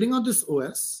I'm building out this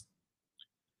OS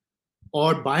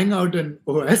or buying out an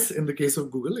OS in the case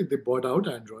of Google, like they bought out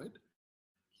Android.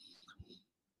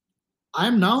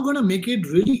 I'm now going to make it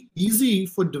really easy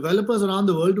for developers around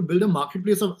the world to build a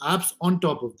marketplace of apps on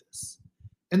top of this.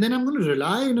 And then I'm going to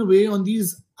rely in a way on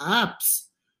these apps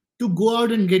to go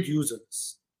out and get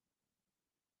users.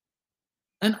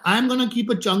 And I'm going to keep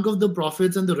a chunk of the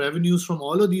profits and the revenues from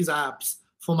all of these apps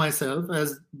for myself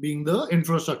as being the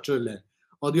infrastructure layer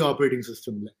or the operating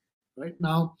system layer. Right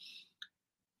now,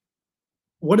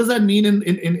 what does that mean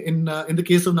in the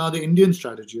case of now the Indian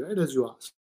strategy, right? As you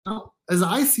asked. Now, as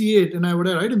I see it, and what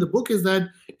I write in the book is that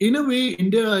in a way,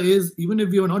 India is, even if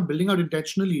we are not building out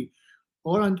intentionally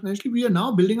or unintentionally, we are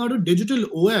now building out a digital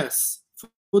OS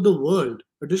for the world,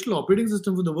 a digital operating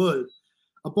system for the world,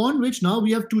 upon which now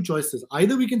we have two choices.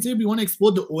 Either we can say we want to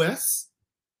export the OS,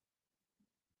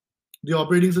 the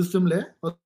operating system layer,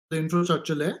 or the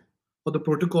infrastructure layer, or the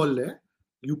protocol layer,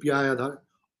 UPI, Aadhaar,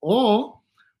 or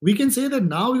we can say that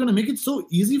now we're going to make it so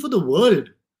easy for the world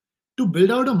to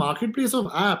build out a marketplace of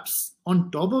apps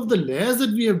on top of the layers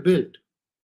that we have built.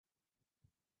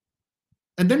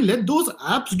 And then let those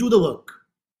apps do the work.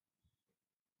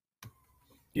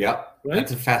 Yeah, right?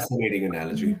 That's a fascinating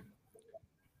analogy.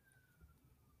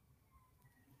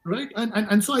 Right.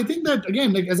 And so I think that,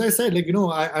 again, like as I said,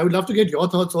 I would love to get your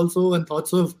thoughts also and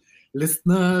thoughts of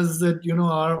listeners that,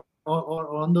 are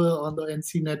on the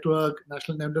NC network,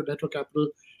 National Network Capital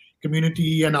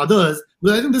community and others.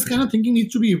 But I think this kind of thinking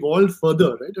needs to be evolved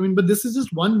further, right? I mean, but this is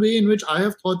just one way in which I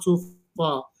have thought so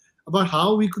far about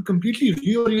how we could completely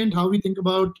reorient how we think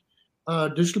about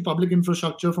digital public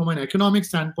infrastructure from an economic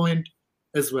standpoint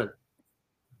as well.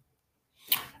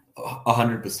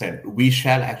 100%. We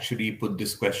shall actually put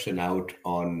this question out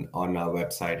on our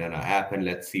website and our app, and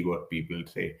let's see what people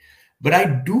say. But I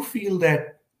do feel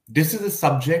that this is a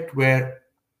subject where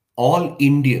all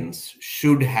Indians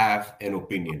should have an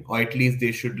opinion, or at least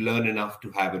they should learn enough to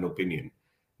have an opinion,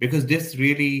 because this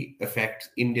really affects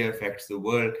India, affects the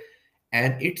world,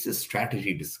 and it's a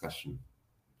strategy discussion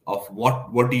of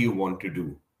what do you want to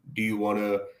do? Do you want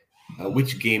to,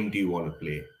 which game do you want to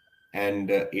play?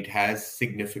 And it has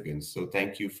significance. So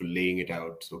thank you for laying it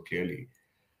out so clearly.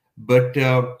 But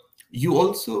you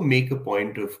also make a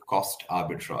point of cost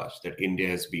arbitrage that India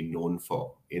has been known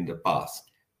for in the past.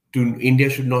 India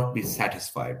should not be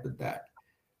satisfied with that.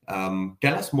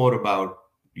 Tell us more about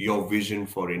your vision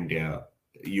for India.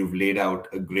 You've laid out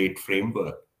a great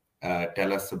framework.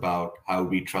 Tell us about how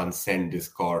we transcend this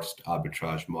cost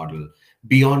arbitrage model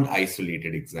beyond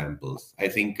isolated examples. I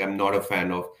think I'm not a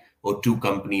fan of, two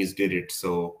companies did it,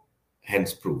 so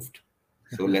hence proved.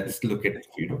 So let's look at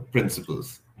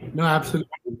principles. No, absolutely.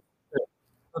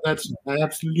 I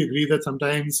absolutely agree that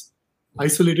sometimes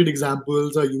isolated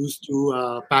examples are used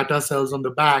to pat ourselves on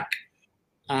the back,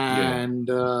 and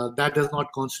that does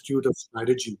not constitute a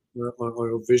strategy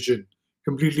or a vision.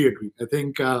 Completely agree. I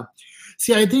think,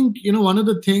 one of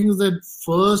the things that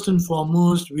first and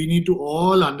foremost we need to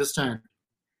all understand,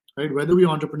 right? Whether we are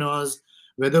entrepreneurs,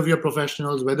 whether we are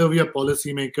professionals, whether we are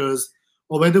policymakers,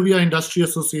 or whether we are industry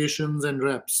associations and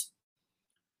reps,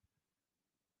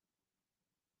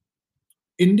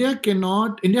 India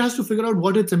has to figure out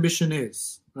what its ambition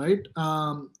is, right?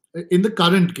 In the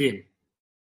current game,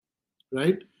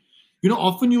 right?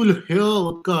 Often you will hear,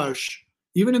 Utkarsh,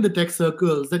 even in the tech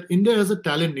circles, that India is a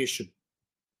talent nation.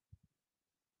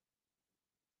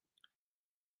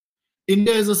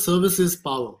 India is a services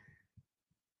power.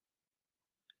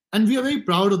 And we are very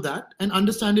proud of that, and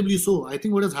understandably so. I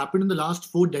think what has happened in the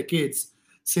last 4 decades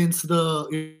since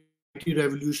the IT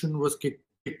revolution was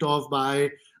kicked off by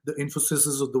the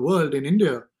Infosys of the world in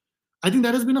India, I think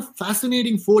that has been a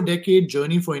fascinating 4-decade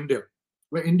journey for India,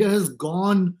 where India has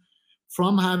gone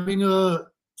from having a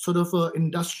sort of a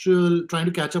industrial, trying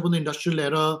to catch up on the industrial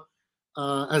era,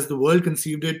 as the world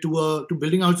conceived it, to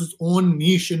building out its own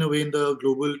niche in a way in the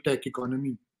global tech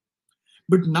economy.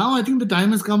 But now I think the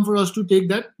time has come for us to take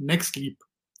that next leap,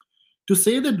 to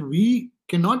say that we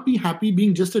cannot be happy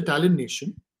being just a talent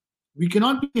nation. We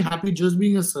cannot be happy just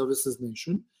being a services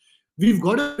nation. We've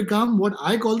got to become what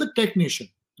I call the tech nation,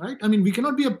 right? I mean, we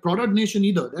cannot be a product nation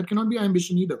either. That cannot be our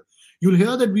ambition either. You'll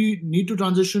hear that we need to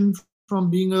transition from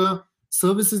being a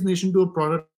services nation to a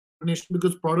product nation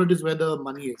because product is where the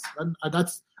money is. And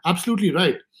that's absolutely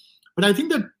right. But I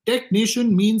think that tech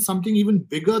nation means something even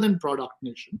bigger than product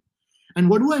nation. And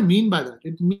what do I mean by that?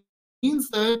 It means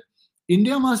that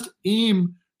India must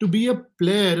aim to be a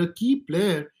player, a key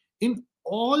player in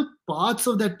all parts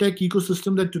of that tech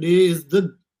ecosystem that today is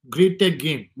the great tech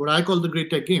game, what I call the great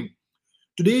tech game.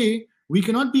 Today, we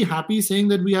cannot be happy saying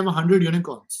that we have 100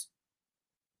 unicorns.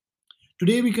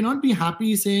 Today, we cannot be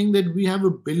happy saying that we have a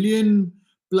billion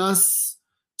plus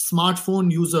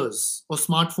smartphone users or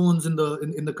smartphones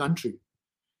in the country.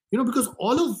 Because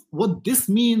all of what this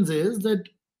means is that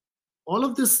all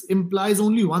of this implies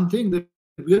only one thing, that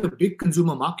we are a big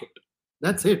consumer market.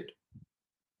 That's it.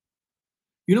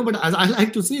 But as I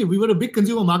like to say, we were a big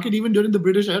consumer market even during the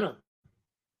British era.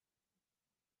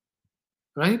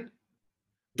 Right?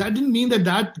 That didn't mean that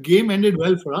that game ended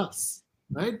well for us.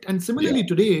 Right? And similarly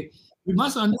today, we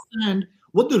must understand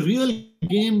what the real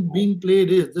game being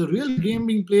played is. The real game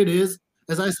being played is,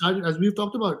 as we've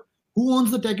talked about, who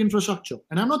owns the tech infrastructure?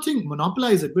 And I'm not saying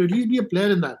monopolize it, but at least be a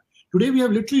player in that. Today, we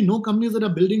have literally no companies that are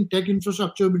building tech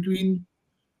infrastructure between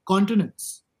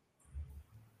continents.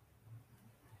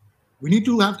 We need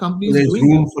to have companies doing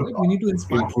room that. For right? We need to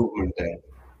inspire improvement there.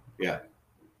 Yeah.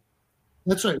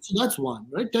 That's right. So that's one,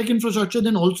 right? Tech infrastructure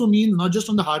then also means not just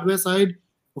on the hardware side.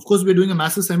 Of course, we're doing a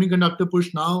massive semiconductor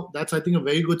push now. That's, I think, a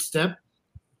very good step.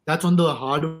 That's on the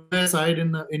hardware side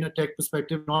in a tech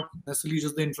perspective, not necessarily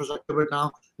just the infrastructure, but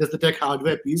now there's the tech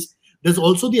hardware piece. There's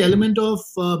also the element of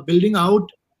building out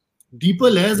deeper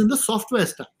layers in the software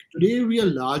stack. Today, we are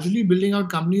largely building out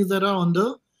companies that are on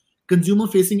the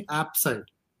consumer-facing app side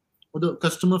or the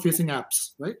customer-facing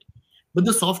apps, right? But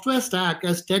the software stack,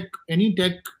 as any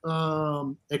tech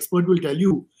expert will tell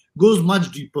you, goes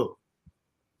much deeper.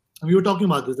 And we were talking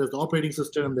about this. There's the operating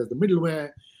system, there's the middleware,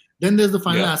 then there's the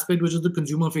final aspect, which is the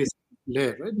consumer-facing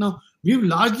layer, right? Now, we've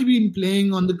largely been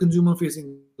playing on the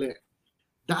consumer-facing layer.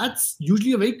 That's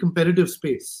usually a very competitive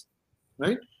space,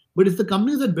 right? But it's the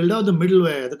companies that build out the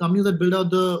middleware, the companies that build out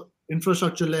the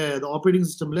infrastructure layer, the operating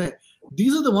system layer.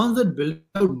 These are the ones that build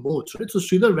out moats, right? So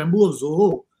Sridhar Vembu of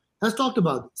Zoho has talked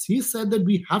about this. He said that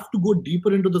we have to go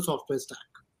deeper into the software stack.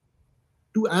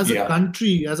 As a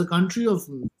country of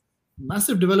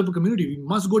massive developer community, we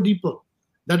must go deeper.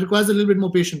 That requires a little bit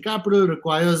more patient capital,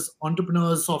 requires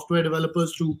entrepreneurs, software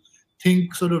developers to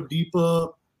think sort of deeper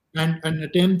and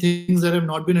attempt things that have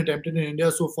not been attempted in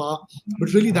India so far.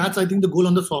 But really, that's, I think, the goal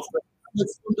on the software.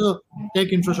 That's on the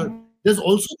tech infrastructure. There's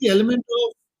also the element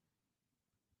of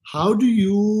how do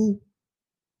you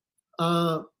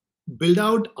build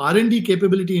out R&D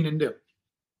capability in India,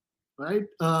 right?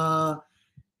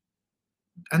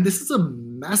 And this is a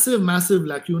massive, massive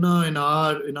lacuna in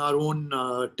our own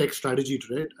tech strategy,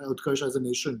 right? Utkarsh, as a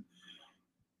nation,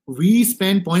 we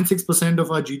spend 0.6%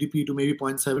 of our GDP to maybe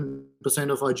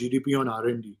 0.7% of our GDP on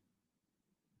R&D.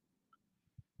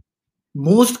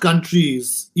 Most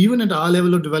countries, even at our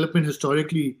level of development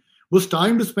historically, were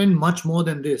starting to spend much more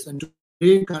than this. And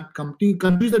today,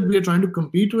 countries that we are trying to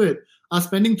compete with are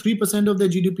spending 3% of their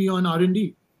GDP on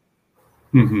R&D.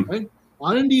 Right?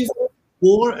 R&D is a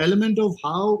core element of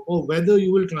how or whether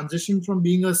you will transition from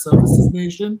being a services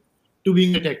nation to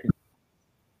being a tech nation.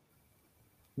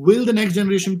 Will the next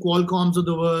generation Qualcomms of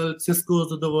the world,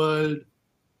 Cisco's of the world,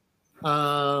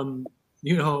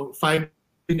 5G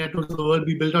networks of the world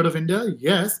be built out of India?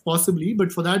 Yes, possibly.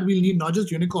 But for that, we'll need not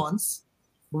just unicorns,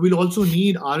 but we'll also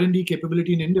need R&D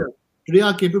capability in India. Today,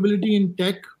 our capability in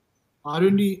tech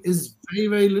R&D is very,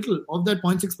 very little. Of that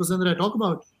 0.6% that I talk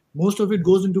about, most of it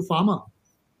goes into pharma.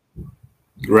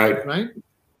 Right?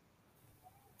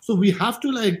 So we have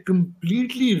to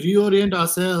completely reorient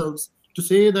ourselves to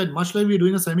say that much like we're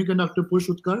doing a semiconductor push,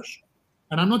 Utkarsh,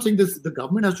 and I'm not saying this, the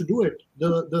government has to do it.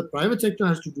 The private sector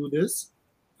has to do this,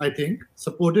 I think,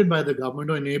 supported by the government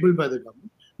or enabled by the government.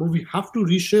 But we have to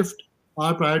reshift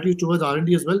our priorities towards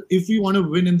R&D as well if we want to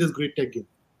win in this great tech game.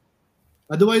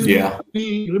 Otherwise,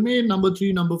 we remain number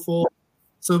 3, number 4,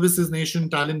 services nation,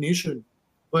 talent nation,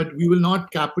 but we will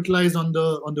not capitalize on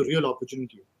the real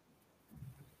opportunity.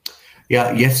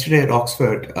 Yeah, yesterday at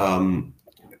Oxford,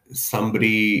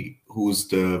 somebody who's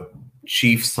the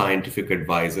chief scientific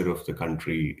advisor of the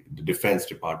country, the Defense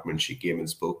Department, she came and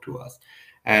spoke to us.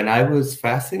 And I was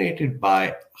fascinated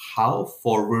by how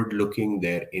forward looking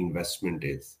their investment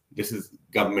is. This is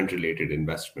government related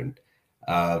investment.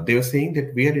 They were saying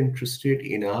that we are interested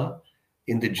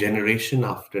in the generation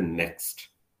after next,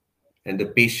 and the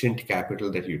patient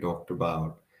capital that you talked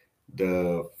about,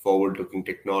 the forward looking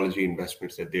technology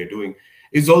investments that they're doing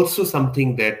is also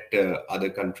something that other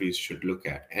countries should look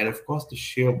at. And of course, the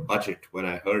sheer budget, when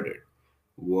I heard it,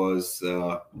 was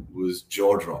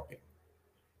jaw dropping.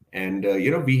 And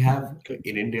we have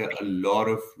in India a lot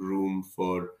of room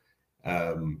for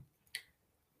um,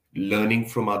 learning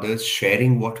from others,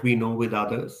 sharing what we know with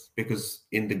others. Because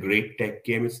in the great tech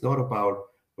game, it's not about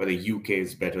whether UK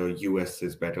is better, US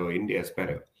is better, India is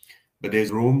better. But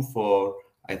there's room for,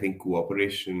 I think,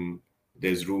 cooperation.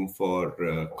 There's room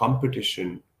for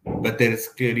competition. But there is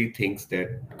clearly things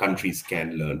that countries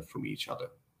can learn from each other.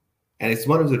 And it's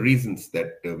one of the reasons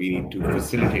that we need to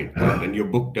facilitate that. And your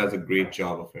book does a great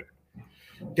job of it.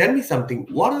 Tell me something.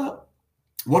 What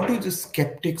do the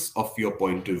skeptics of your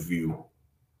point of view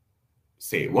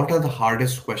say? What are the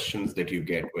hardest questions that you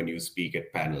get when you speak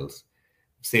at panels?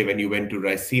 Say when you went to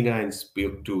Ricina and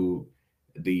spoke to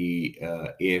the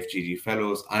AFGG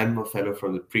fellows. I'm a fellow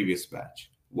from the previous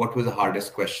batch. What was the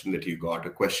hardest question that you got?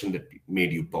 A question that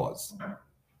made you pause?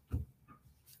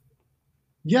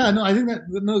 Yeah, no, I think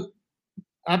that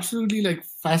absolutely like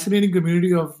fascinating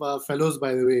community of fellows,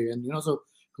 by the way, and so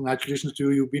congratulations to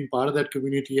you. You've been part of that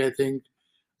community. I think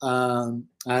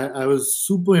I was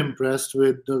super impressed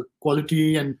with the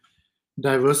quality and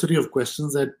diversity of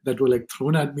questions that were like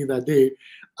thrown at me that day,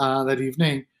 that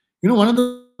evening. One of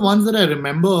the ones that I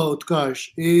remember, Utkarsh,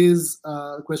 is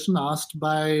a question asked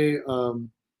by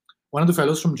one of the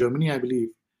fellows from Germany, I believe.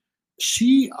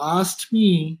 She asked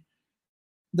me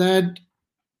that,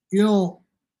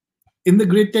 in the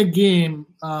great tech game,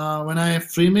 when I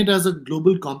frame it as a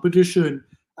global competition,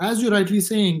 as you're rightly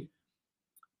saying,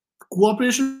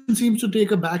 cooperation seems to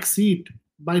take a back seat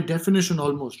by definition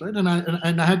almost, right? And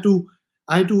I had to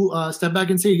step back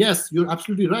and say, yes, you're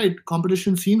absolutely right.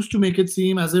 Competition seems to make it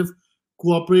seem as if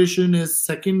cooperation is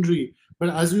secondary. But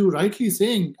as you rightly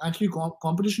saying, actually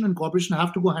competition and cooperation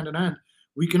have to go hand in hand.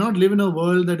 We cannot live in a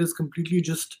world that is completely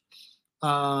just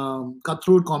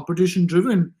cutthroat competition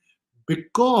driven,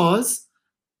 because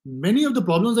many of the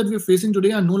problems that we're facing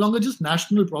today are no longer just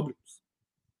national problems,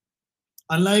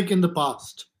 unlike in the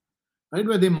past, right,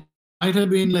 where they might have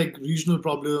been like regional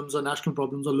problems or national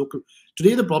problems or local.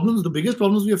 Today, the biggest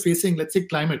problems we are facing, let's say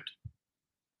climate,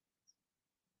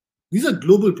 these are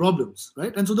global problems,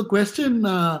 right? And so the question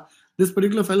this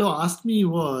particular fellow asked me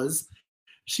was,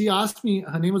 she asked me,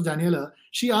 her name was Daniela.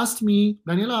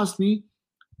 Daniela asked me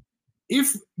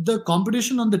if the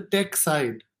competition on the tech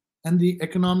side and the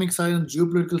economic side and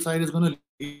geopolitical side is going to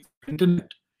lead to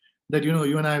internet that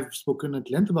you and I have spoken at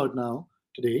length about now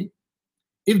today.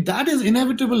 If that is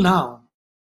inevitable now,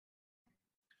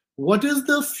 what is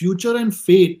the future and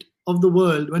fate of the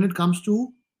world when it comes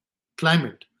to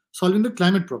climate, solving the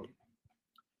climate problem?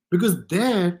 Because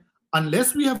there,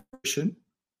 unless we have cooperation,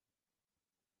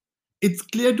 it's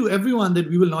clear to everyone that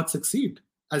we will not succeed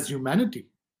as humanity,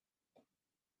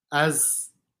 as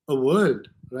a world,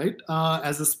 right?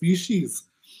 As a species.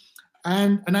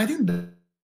 And I think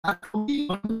that's probably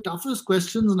one of the toughest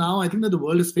questions now I think that the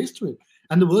world is faced with,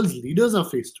 and the world's leaders are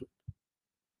faced with.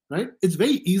 Right? It's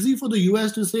very easy for the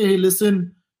US to say, hey,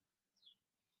 listen,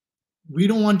 we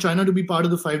don't want China to be part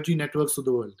of the 5G networks of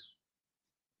the world.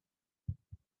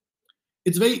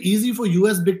 It's very easy for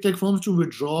US big tech firms to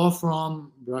withdraw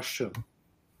from Russia.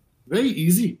 Very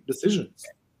easy decisions.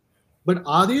 But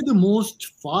are they the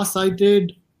most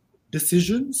far-sighted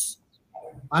decisions?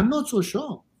 I'm not so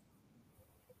sure.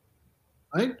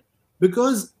 Right?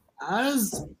 Because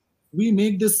as we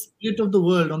make this split of the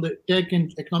world on the tech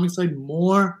and economic side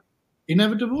more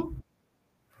inevitable.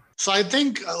 So I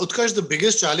think, Utkarsh, the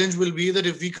biggest challenge will be that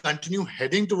if we continue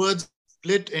heading towards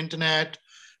split internet,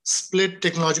 split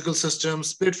technological systems,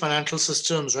 split financial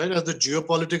systems, right, as the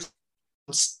geopolitics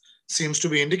seems to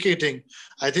be indicating,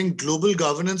 I think global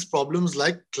governance problems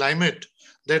like climate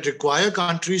that require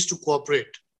countries to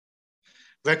cooperate,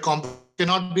 where competition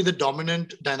cannot be the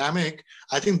dominant dynamic,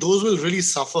 I think those will really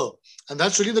suffer. And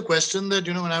that's really the question that,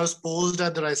 when I was posed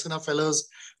at the Ricina Fellows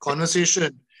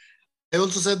conversation, I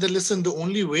also said that, listen, the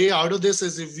only way out of this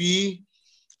is if we,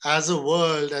 as a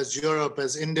world, as Europe,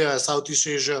 as India, as Southeast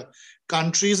Asia,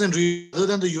 countries and regions other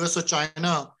than the US or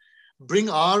China, bring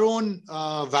our own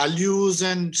values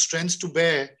and strengths to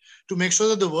bear to make sure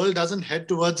that the world doesn't head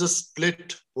towards a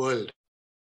split world.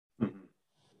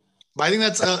 But I think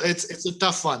that's it's a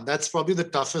tough one. That's probably the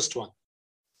toughest one.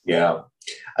 Yeah.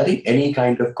 I think any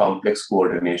kind of complex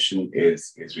coordination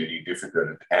is really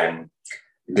difficult. And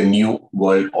the new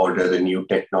world order, the new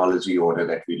technology order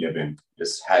that we live in,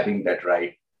 just having that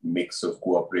right mix of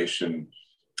cooperation,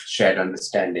 shared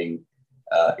understanding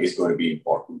is going to be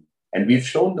important. And we've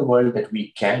shown the world that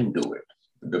we can do it.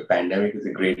 The pandemic is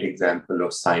a great example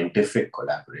of scientific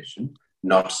collaboration,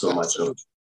 not so much of Absolutely.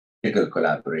 political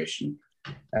collaboration.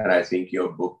 And I think your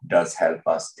book does help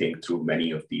us think through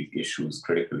many of these issues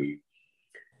critically.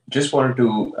 Just wanted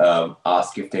to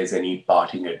ask if there's any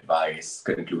parting advice,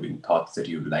 concluding thoughts that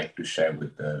you'd like to share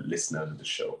with the listeners of the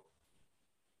show.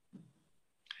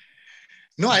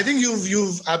 No, I think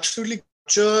you've absolutely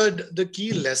captured the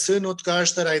key lesson,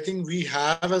 Utkarsh, that I think we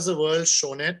have as a world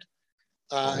shown it.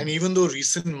 And even though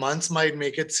recent months might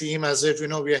make it seem as if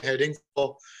we are heading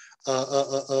for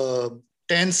a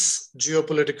tense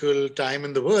geopolitical time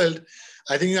in the world,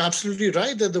 I think you're absolutely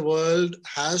right that the world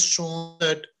has shown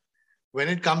that when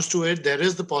it comes to it, there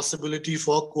is the possibility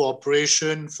for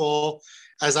cooperation, for,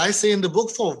 as I say in the book,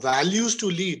 for values to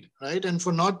lead, right? And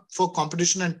for not for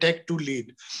competition and tech to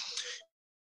lead.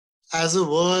 As a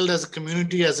world, as a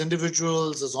community, as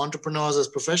individuals, as entrepreneurs, as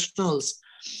professionals,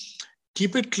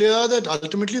 keep it clear that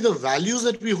ultimately the values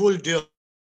that we hold dear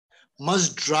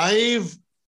must drive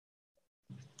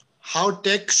how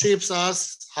tech shapes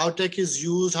us, how tech is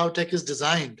used, how tech is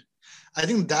designed. I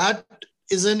think that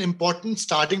is an important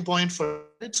starting point for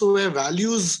it. So where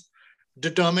values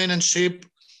determine and shape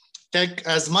tech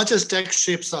as much as tech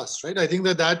shapes us, right? I think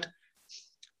that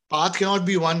path cannot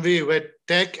be one way where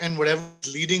tech and whatever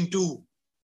is leading to,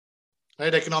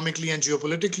 right, economically and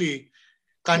geopolitically,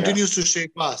 continues to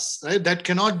shape us, right? That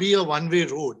cannot be a one-way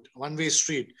road, one-way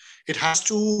street. It has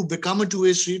to become a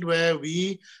two-way street where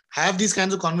we have these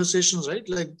kinds of conversations, right?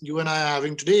 Like you and I are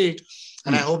having today.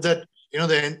 And I hope that,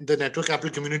 the network capital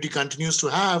community continues to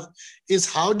have,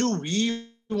 is how do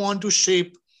we want to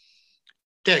shape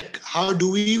tech? How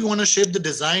do we want to shape the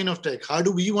design of tech? How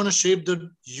do we want to shape the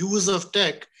use of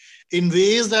tech in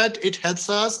ways that it helps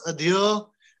us adhere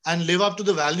and live up to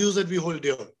the values that we hold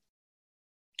dear?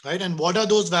 Right? And what are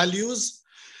those values?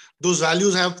 Those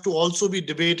values have to also be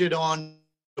debated on,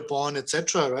 upon,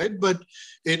 etc. Right? But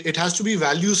it has to be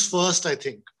values first, I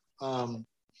think, and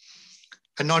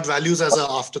not values as an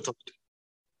afterthought.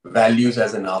 Values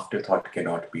as an afterthought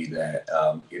cannot be there,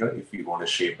 if we want to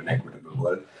shape an equitable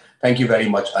world. Thank you very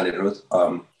much,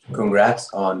 Anirudh.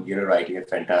 Congrats on, writing a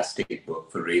fantastic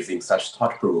book, for raising such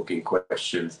thought-provoking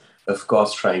questions. Of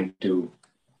course, trying to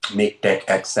make tech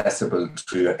accessible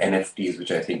through your NFTs,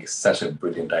 which I think is such a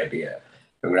brilliant idea.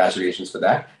 Congratulations for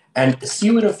that. And see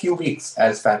you in a few weeks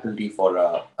as faculty for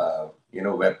a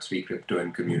Web3 crypto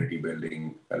and community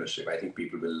building fellowship. I think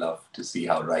people will love to see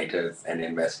how writers and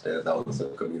investors are also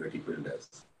community builders.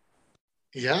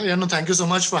 Yeah, no, thank you so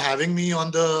much for having me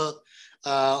on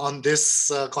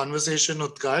this conversation,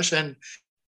 Utkarsh, and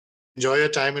enjoy your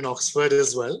time in Oxford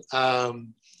as well.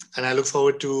 And I look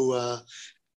forward to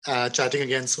chatting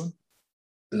again soon.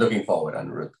 Looking forward,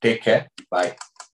 Anirudh. Take care. Bye.